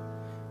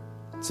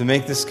 To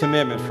make this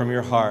commitment from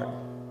your heart,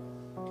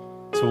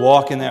 to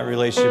walk in that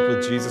relationship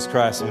with Jesus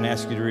Christ, I'm going to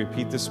ask you to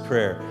repeat this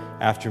prayer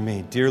after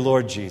me. Dear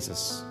Lord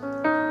Jesus,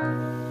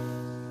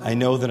 I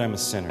know that I'm a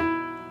sinner.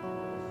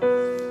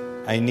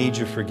 I need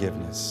your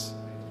forgiveness.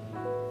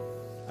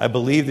 I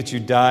believe that you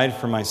died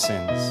for my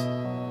sins.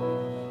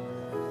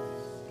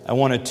 I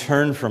want to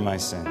turn from my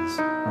sins.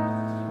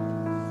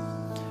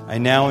 I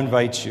now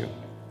invite you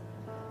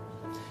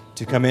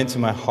to come into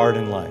my heart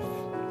and life.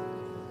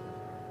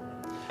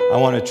 I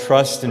want to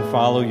trust and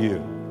follow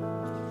you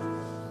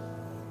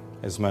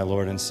as my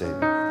Lord and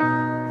Savior.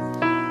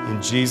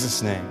 In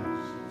Jesus' name,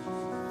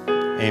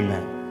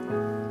 amen.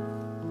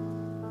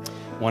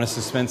 I want us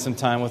to spend some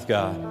time with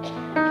God.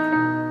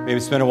 Maybe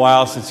it's been a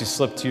while since you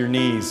slipped to your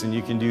knees, and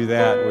you can do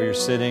that where you're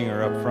sitting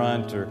or up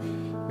front, or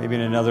maybe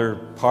in another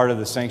part of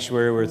the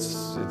sanctuary where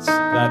it's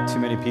not too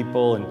many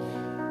people. And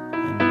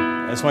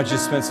I just want you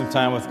to spend some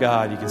time with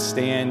God. You can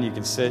stand, you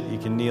can sit, you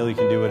can kneel, you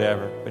can do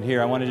whatever. But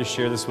here, I wanted to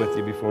share this with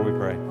you before we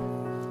pray.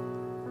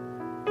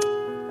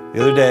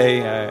 The other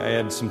day, I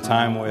had some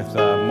time with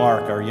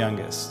Mark, our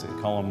youngest.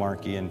 I call him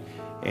Marky. And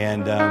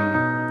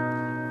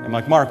I'm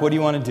like, Mark, what do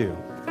you want to do?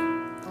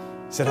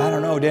 He said, I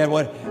don't know, Dad.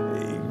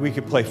 We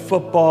could play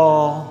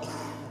football.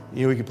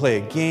 We could play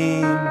a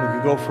game. We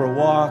could go for a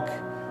walk.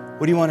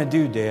 What do you want to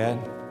do, Dad?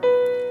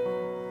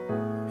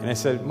 And I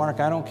said, Mark,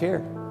 I don't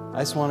care. I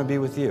just want to be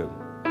with you.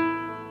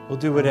 We'll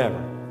do whatever.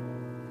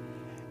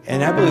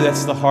 And I believe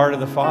that's the heart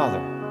of the Father.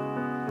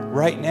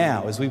 Right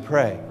now, as we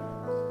pray,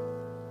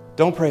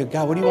 don't pray,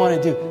 God, what do you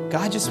want to do?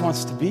 God just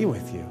wants to be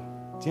with you.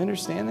 Do you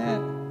understand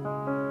that?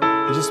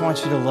 He just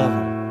wants you to love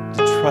Him,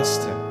 to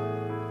trust Him,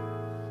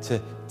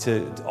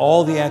 to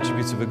all the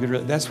attributes of a good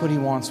relationship. That's what He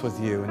wants with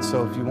you. And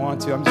so if you want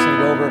to, I'm just going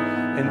to go over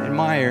in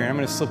my area, and I'm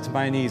going to slip to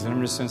my knees, and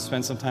I'm just going to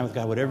spend some time with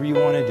God. Whatever you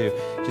want to do,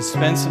 just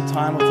spend some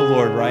time with the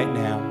Lord right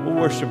now. We'll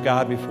worship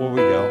God before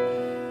we go.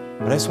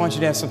 But I just want you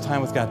to have some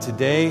time with God.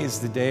 Today is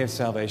the day of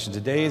salvation.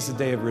 Today is the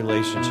day of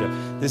relationship.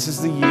 This is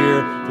the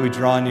year that we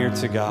draw near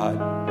to God.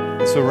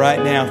 And so right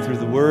now, through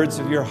the words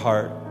of your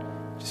heart,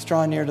 just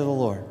draw near to the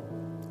Lord.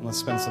 And let's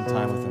spend some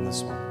time with Him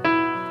this morning.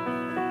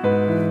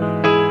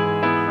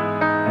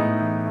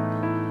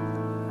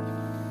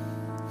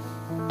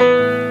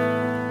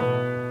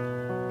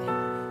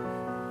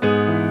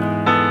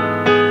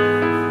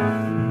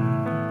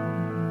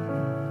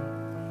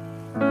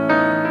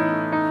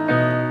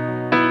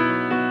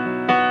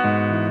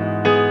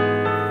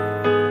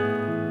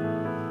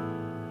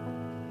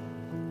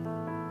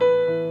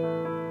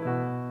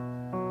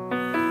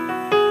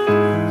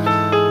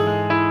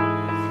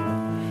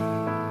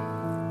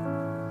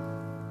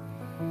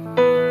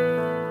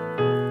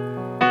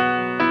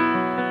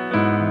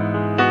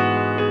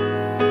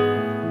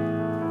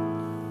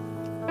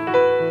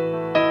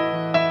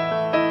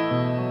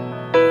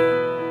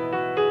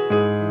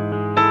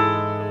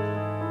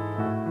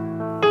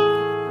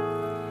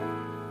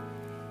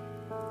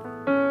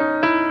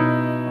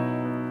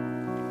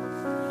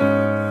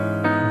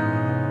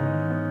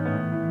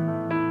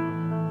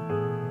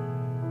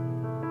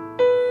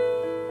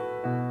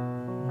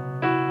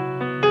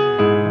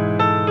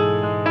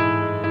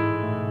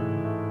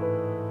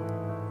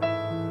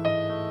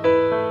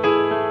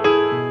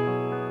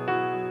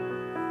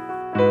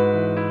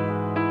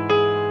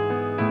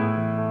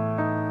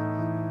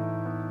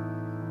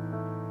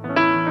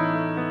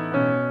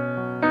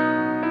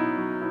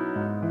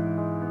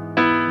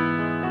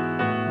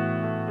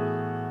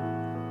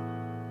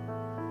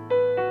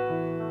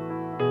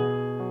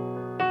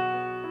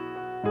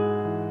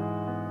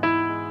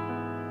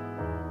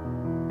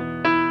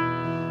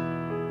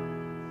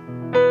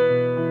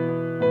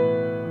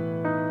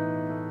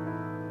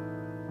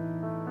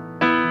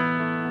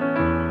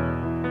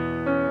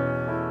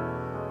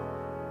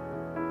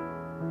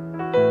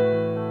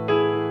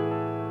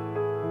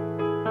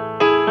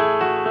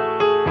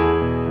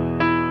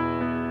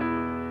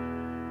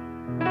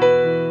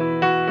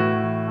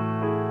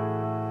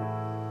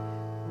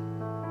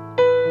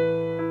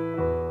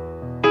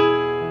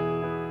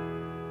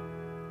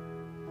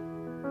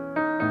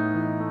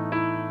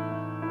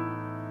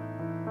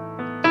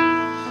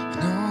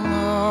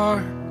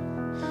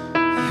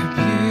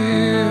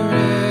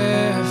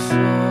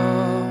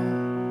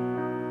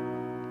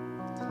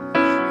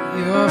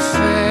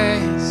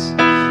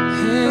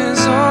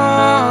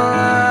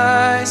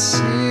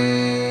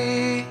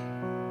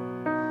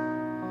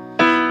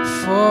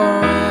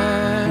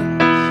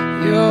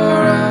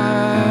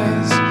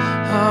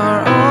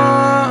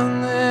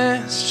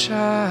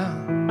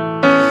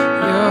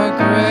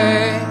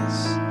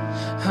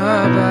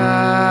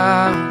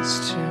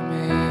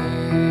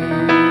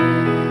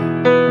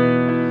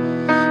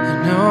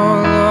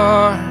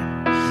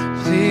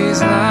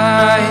 Please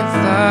light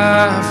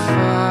the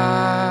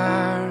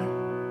fire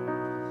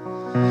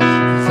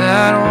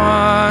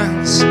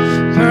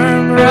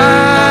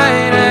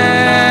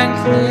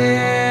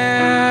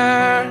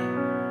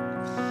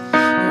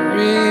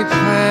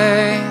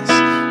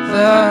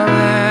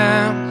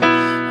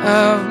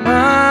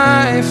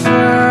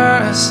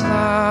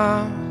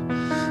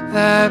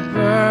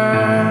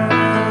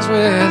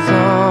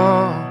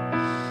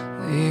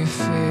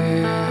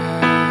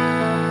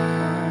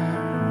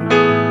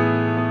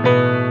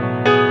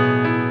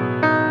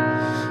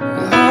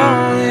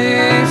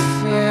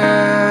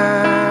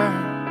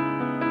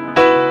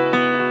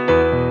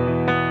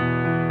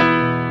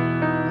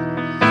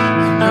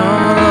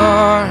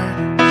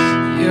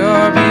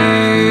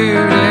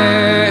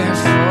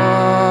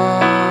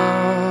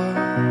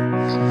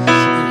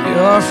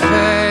Your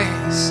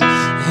face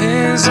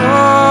is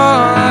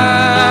all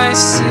I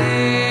seek.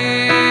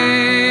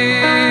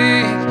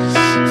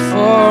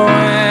 For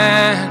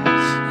when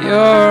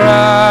your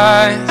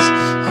eyes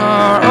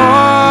are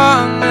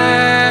on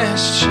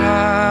this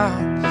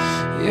child,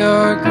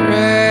 your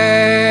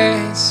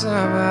grace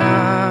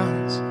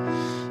abounds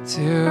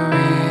to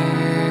me.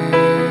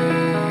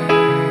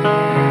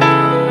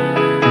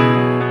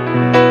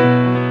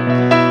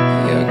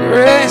 Your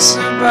grace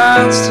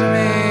abounds to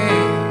me.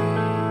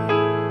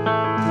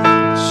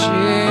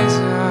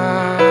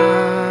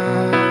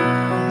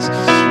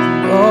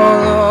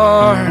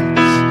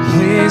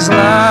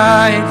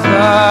 Light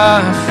the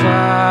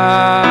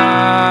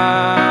fire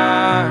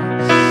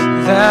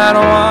that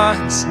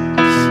once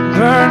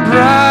burned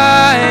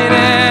bright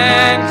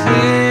and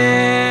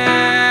clear.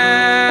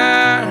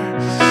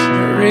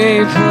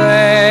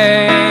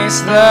 Replace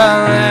the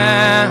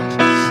lamp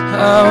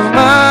of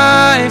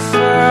my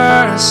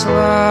first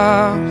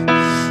love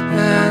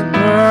that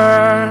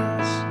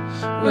burns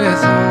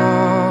with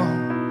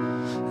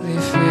holy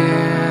fear.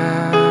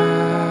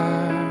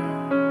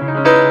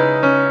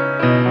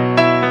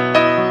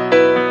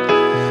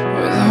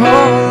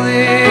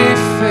 Holy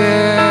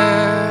fear,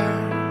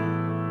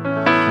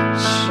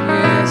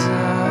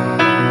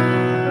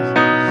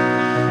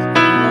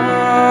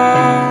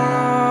 Jesus.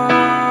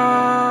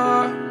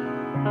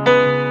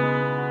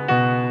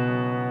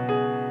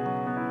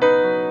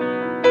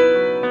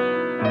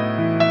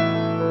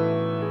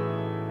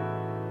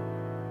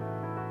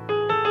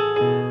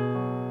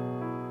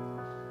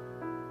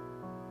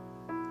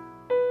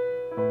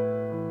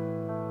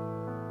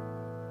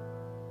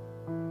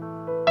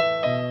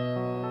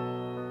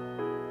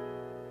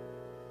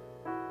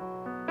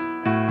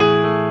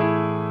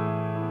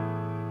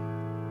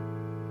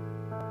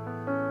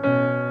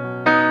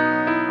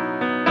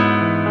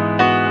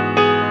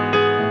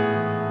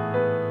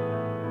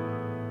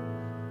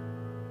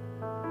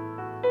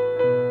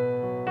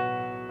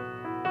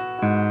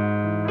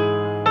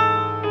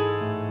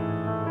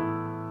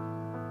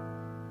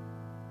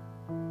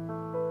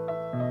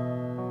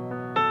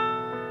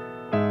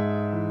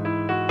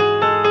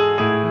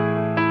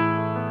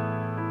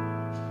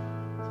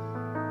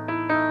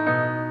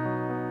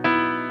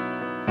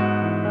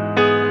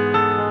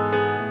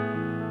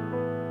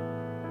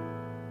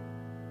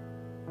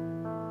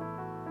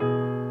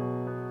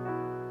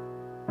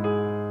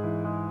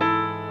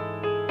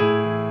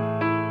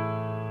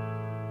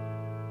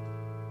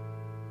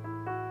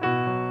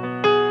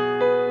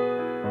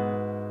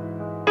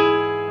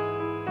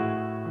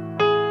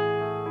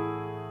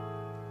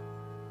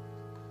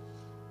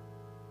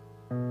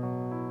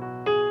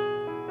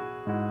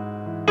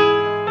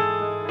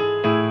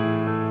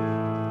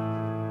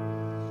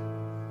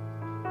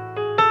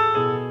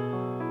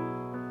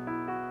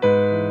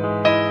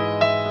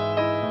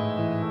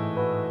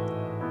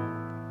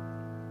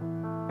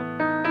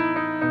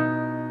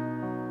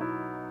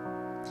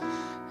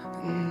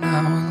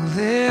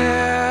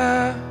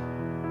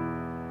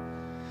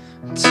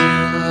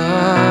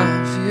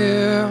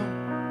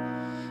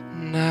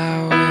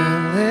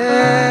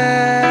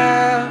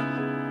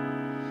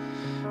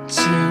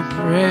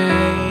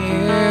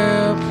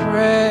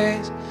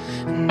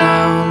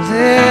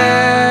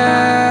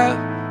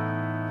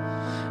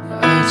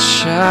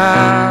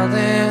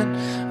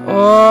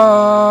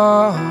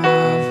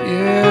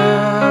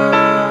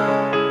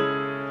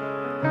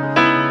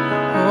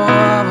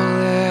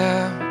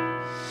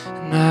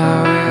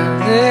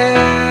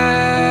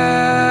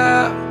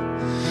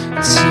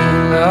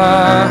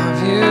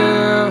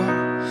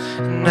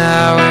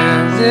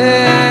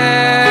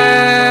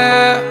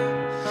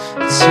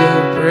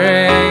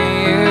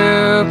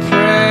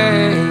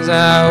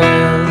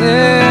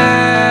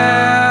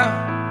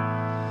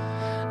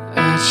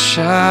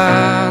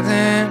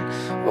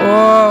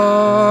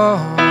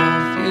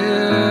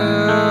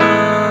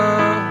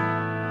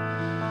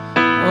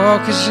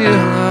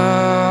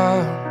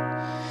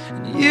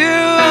 You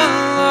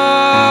alone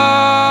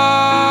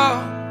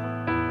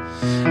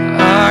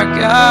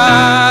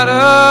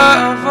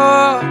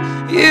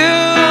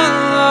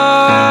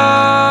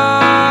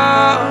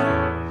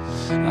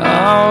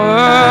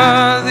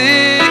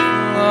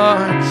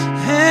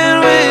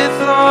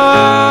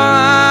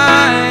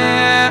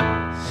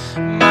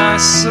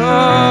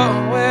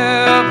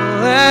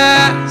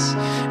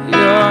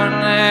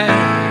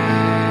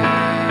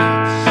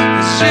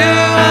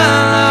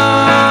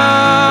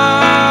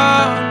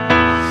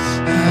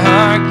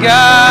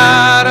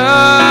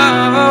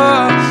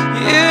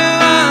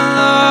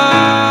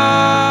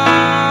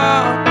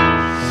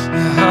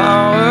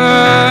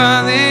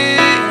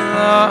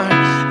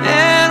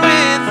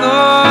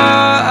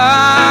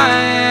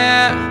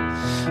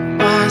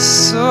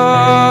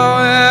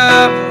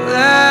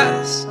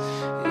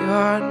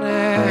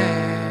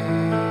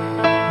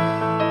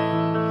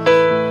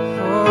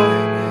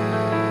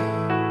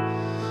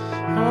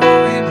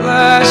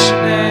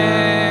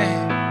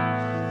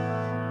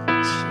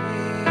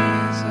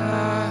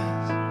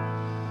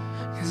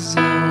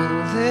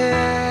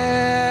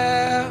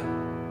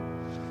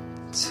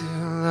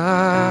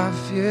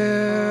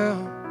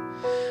you.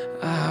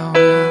 I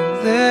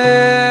will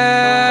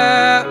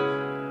live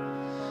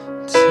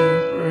to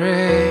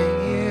bring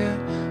you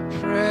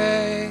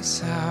praise.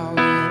 I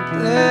will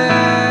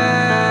live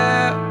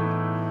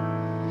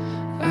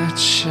a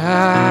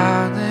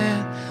child in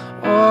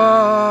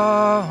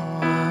all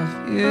of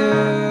you.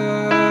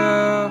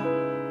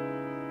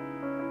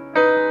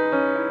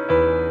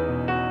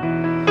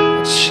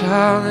 A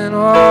child in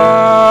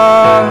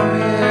all of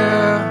you.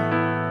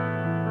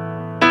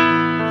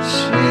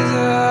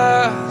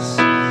 Jesus,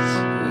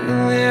 we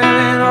live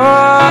in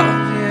all of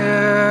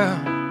you.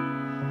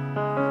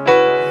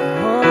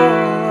 Oh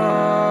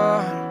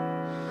Lord,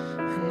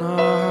 in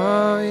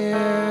all of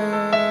you.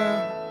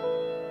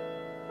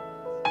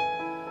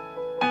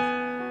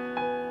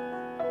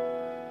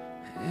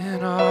 In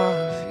all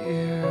of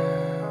you.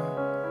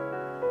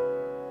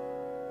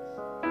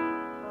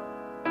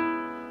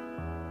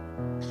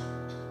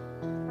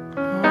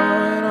 Oh,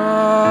 in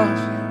all of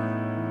you.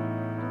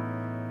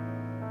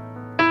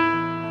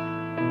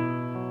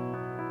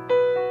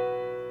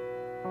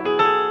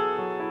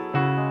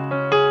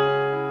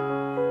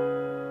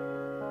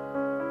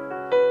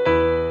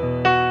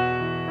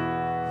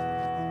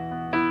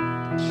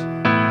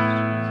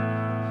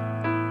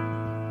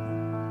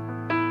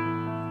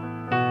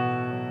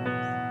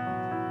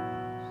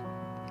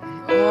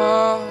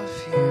 All of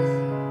you.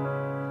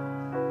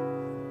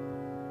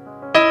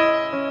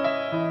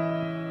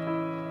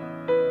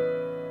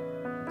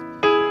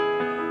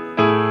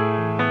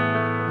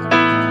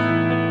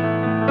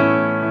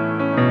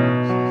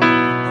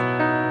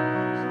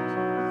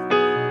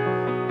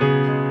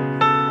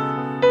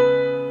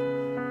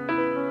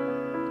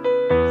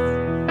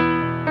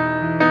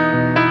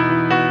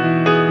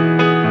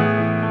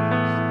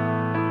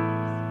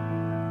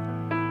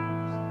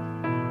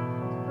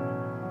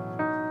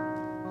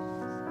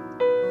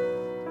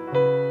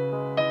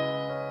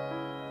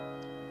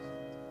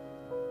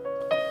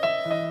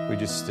 We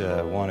just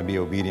want to be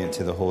obedient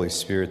to the Holy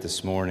Spirit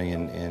this morning,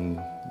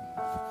 and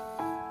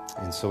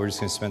so we're just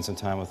going to spend some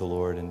time with the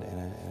Lord. And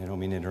I don't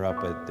mean to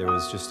interrupt, but there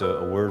was just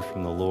a word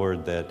from the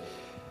Lord that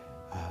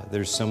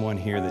there's someone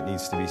here that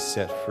needs to be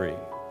set free,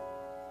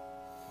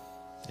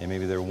 and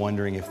maybe they're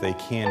wondering if they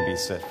can be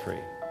set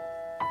free.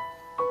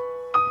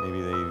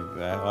 Maybe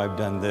I've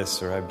done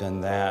this or I've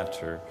done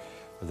that, or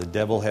the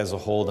devil has a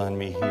hold on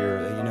me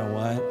here. You know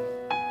what?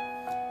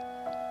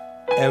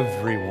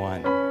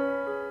 Everyone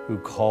who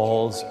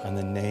calls on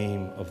the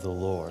name of the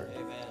Lord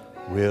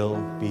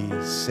will be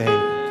saved.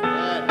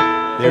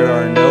 There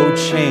are no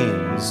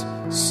chains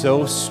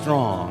so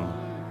strong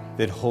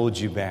that hold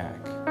you back.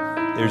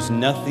 There's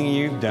nothing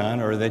you've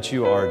done or that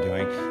you are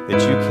doing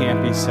that you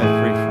can't be set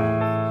free from.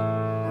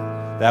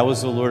 That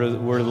was the word of the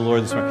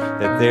Lord this morning,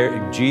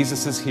 that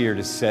Jesus is here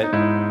to set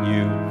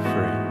you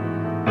free.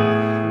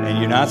 And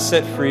you're not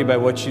set free by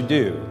what you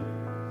do.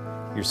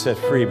 You're set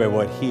free by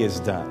what He has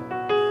done.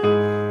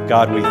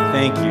 God, we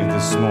thank you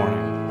this morning.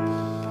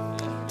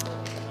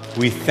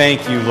 We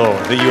thank you,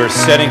 Lord, that you are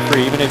setting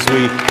free. Even as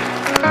we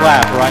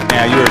clap right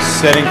now, you are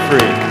setting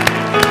free.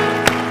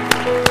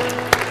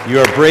 You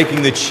are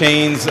breaking the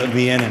chains of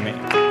the enemy.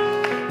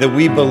 That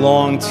we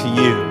belong to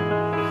you.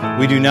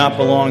 We do not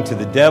belong to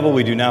the devil.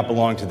 We do not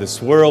belong to this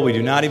world. We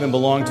do not even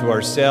belong to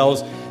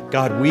ourselves.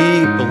 God, we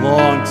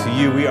belong to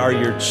you. We are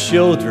your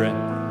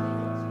children.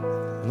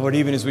 Lord,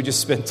 even as we just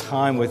spend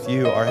time with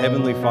you, our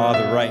Heavenly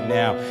Father, right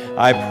now,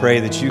 I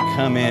pray that you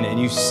come in and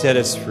you set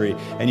us free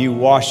and you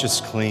wash us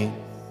clean.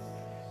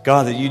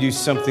 God, that you do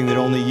something that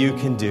only you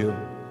can do.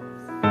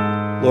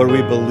 Lord,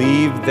 we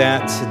believe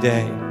that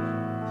today.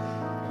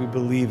 We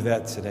believe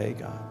that today,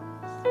 God,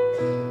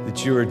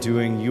 that you are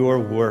doing your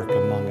work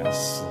among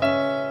us.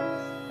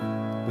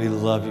 We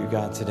love you,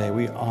 God, today.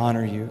 We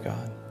honor you,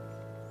 God.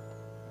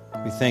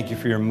 We thank you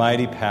for your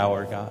mighty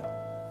power, God.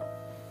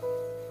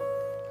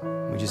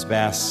 We just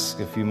bask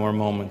a few more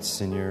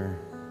moments in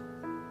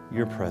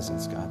your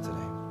presence, God,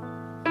 today.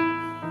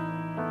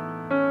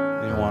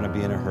 We don't want to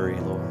be in a hurry,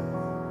 Lord.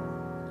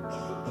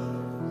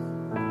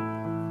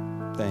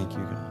 Thank you,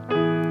 God.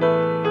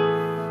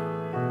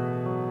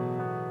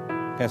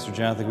 Pastor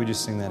Jonathan, we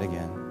just sing that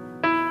again.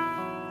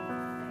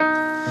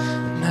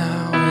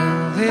 Now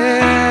we'll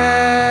live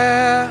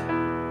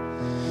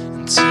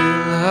to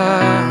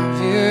love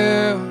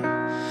you.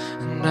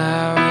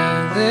 Now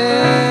we'll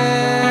live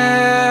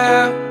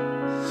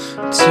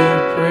to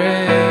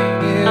bring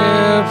you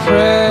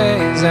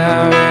praise. I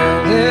will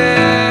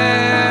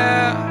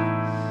live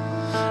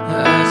a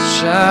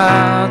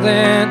child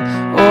in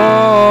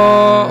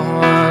all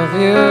of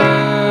you.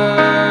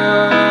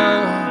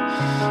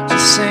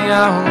 Just sing, I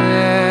will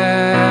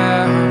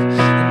live,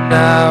 and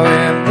I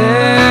will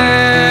live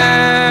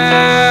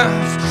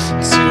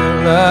to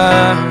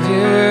love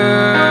you.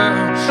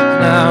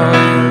 And I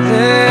will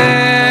live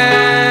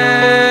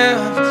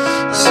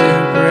to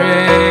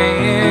bring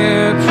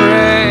you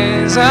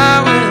praise. I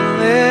will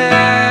live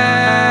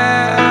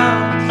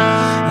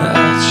a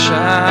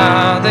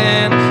child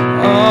in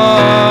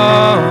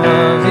all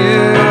of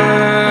you.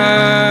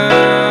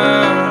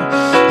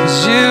 'Cause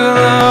you,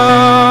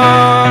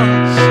 Lord,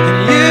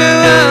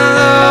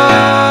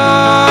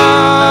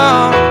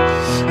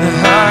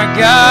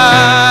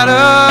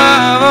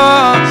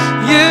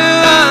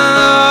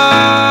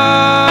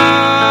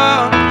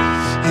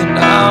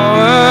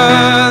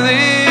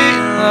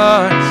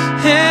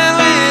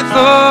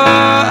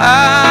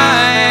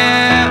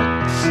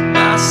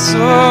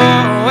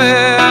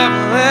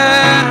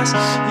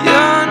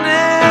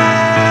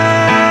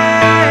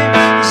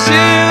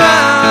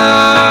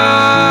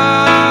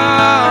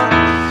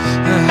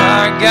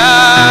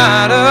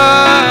 God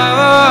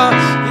of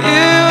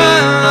you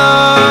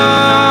alone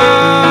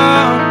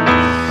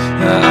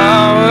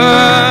are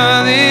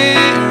worthy,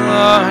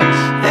 Lord,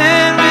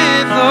 and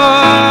with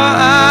all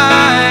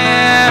I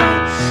am,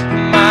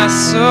 my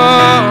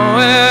soul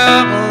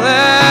will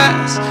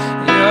bless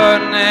your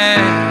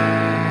name.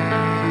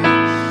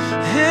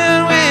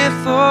 And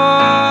with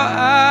all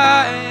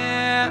I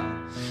am,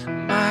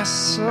 my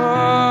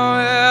soul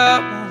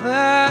will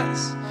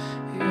bless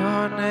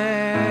your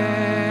name.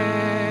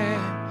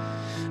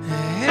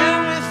 And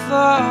with all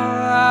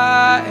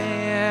I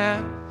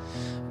am,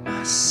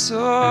 my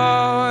soul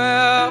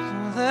will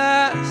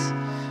bless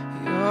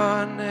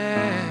your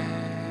name.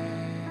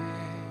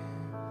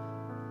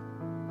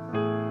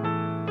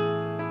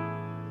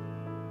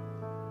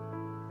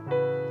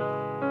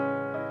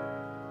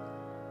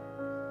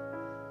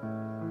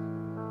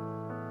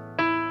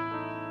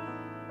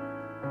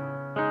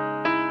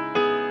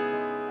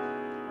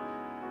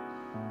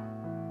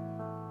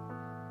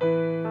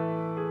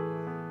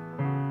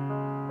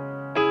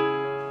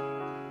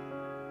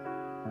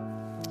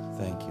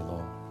 Thank you,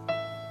 Lord.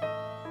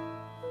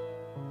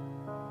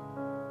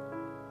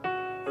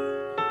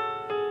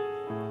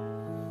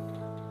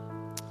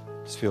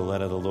 Just feel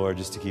led of the Lord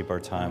just to keep our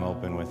time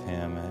open with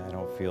Him. I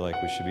don't feel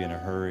like we should be in a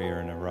hurry or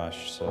in a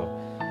rush, so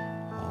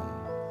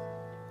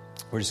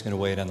we're just going to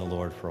wait on the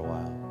Lord for a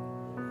while.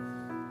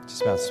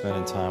 Just about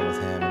spending time with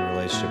Him and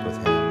relationship with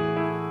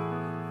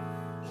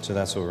Him. So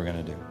that's what we're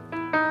going to do.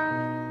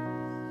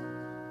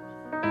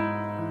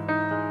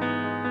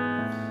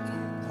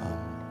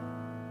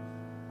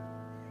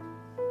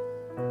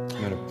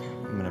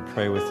 I'm going to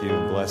pray with you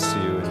and bless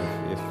you, and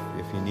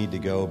if you need to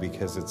go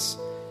because it's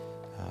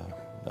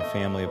a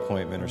family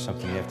appointment or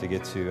something you have to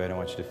get to, I don't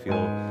want you to feel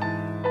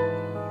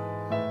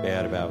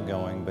bad about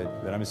going, but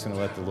I'm just going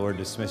to let the Lord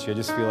dismiss you. I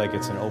just feel like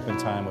it's an open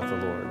time with the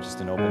Lord, just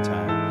an open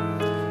time.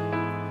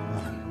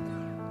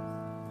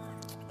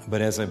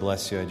 But as I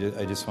bless you,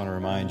 I just want to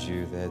remind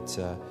you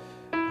that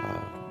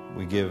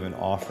we give an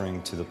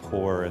offering to the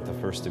poor at the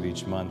first of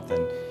each month,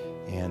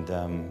 and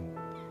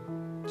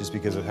just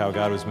because of how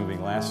God was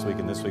moving last week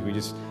and this week,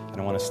 I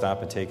don't want to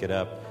stop and take it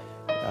up.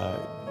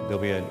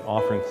 There'll be an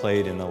offering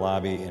plate in the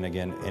lobby, and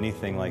again,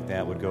 anything like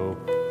that would go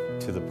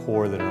to the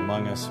poor that are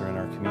among us or in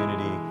our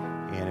community.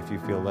 And if you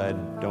feel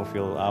led, don't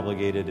feel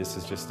obligated. This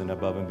is just an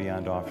above and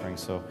beyond offering.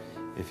 So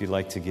if you'd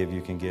like to give,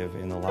 you can give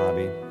in the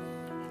lobby.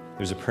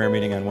 There's a prayer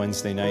meeting on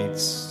Wednesday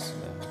nights,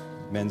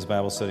 men's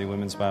Bible study,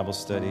 women's Bible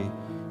study,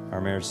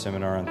 our marriage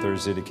seminar on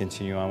Thursday to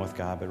continue on with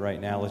God. But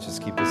right now, let's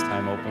just keep this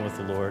time open with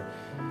the Lord.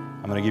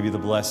 I'm going to give you the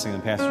blessing.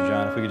 And Pastor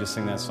John, if we could just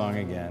sing that song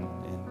again.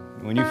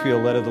 And when you feel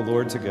led of the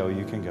Lord to go,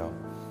 you can go.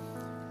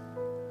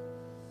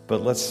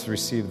 But let's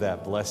receive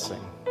that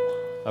blessing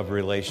of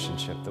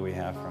relationship that we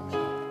have from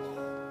Him.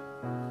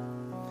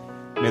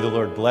 May the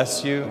Lord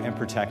bless you and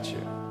protect you.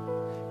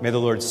 May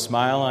the Lord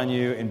smile on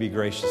you and be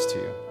gracious to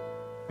you.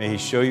 May He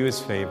show you His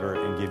favor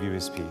and give you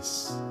His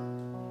peace.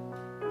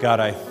 God,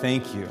 I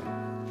thank you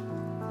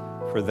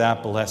for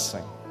that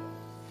blessing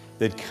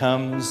that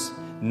comes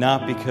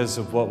not because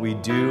of what we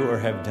do or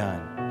have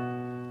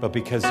done, but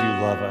because you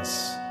love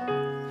us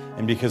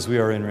and because we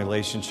are in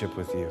relationship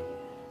with you.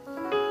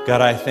 God,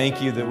 I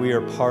thank you that we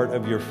are part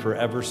of your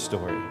forever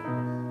story.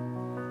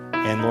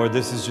 And Lord,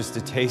 this is just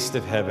a taste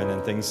of heaven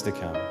and things to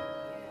come.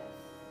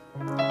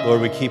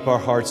 Lord, we keep our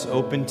hearts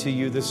open to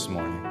you this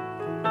morning.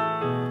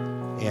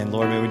 And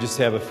Lord, may we just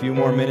have a few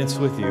more minutes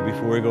with you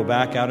before we go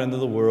back out into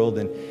the world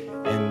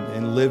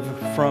and live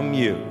from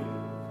you.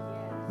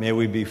 May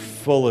we be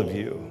full of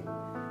you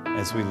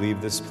as we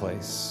leave this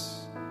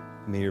place.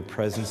 May your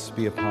presence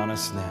be upon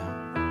us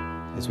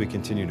now as we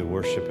continue to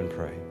worship and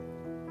pray.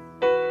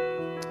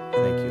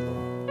 Thank you, Lord.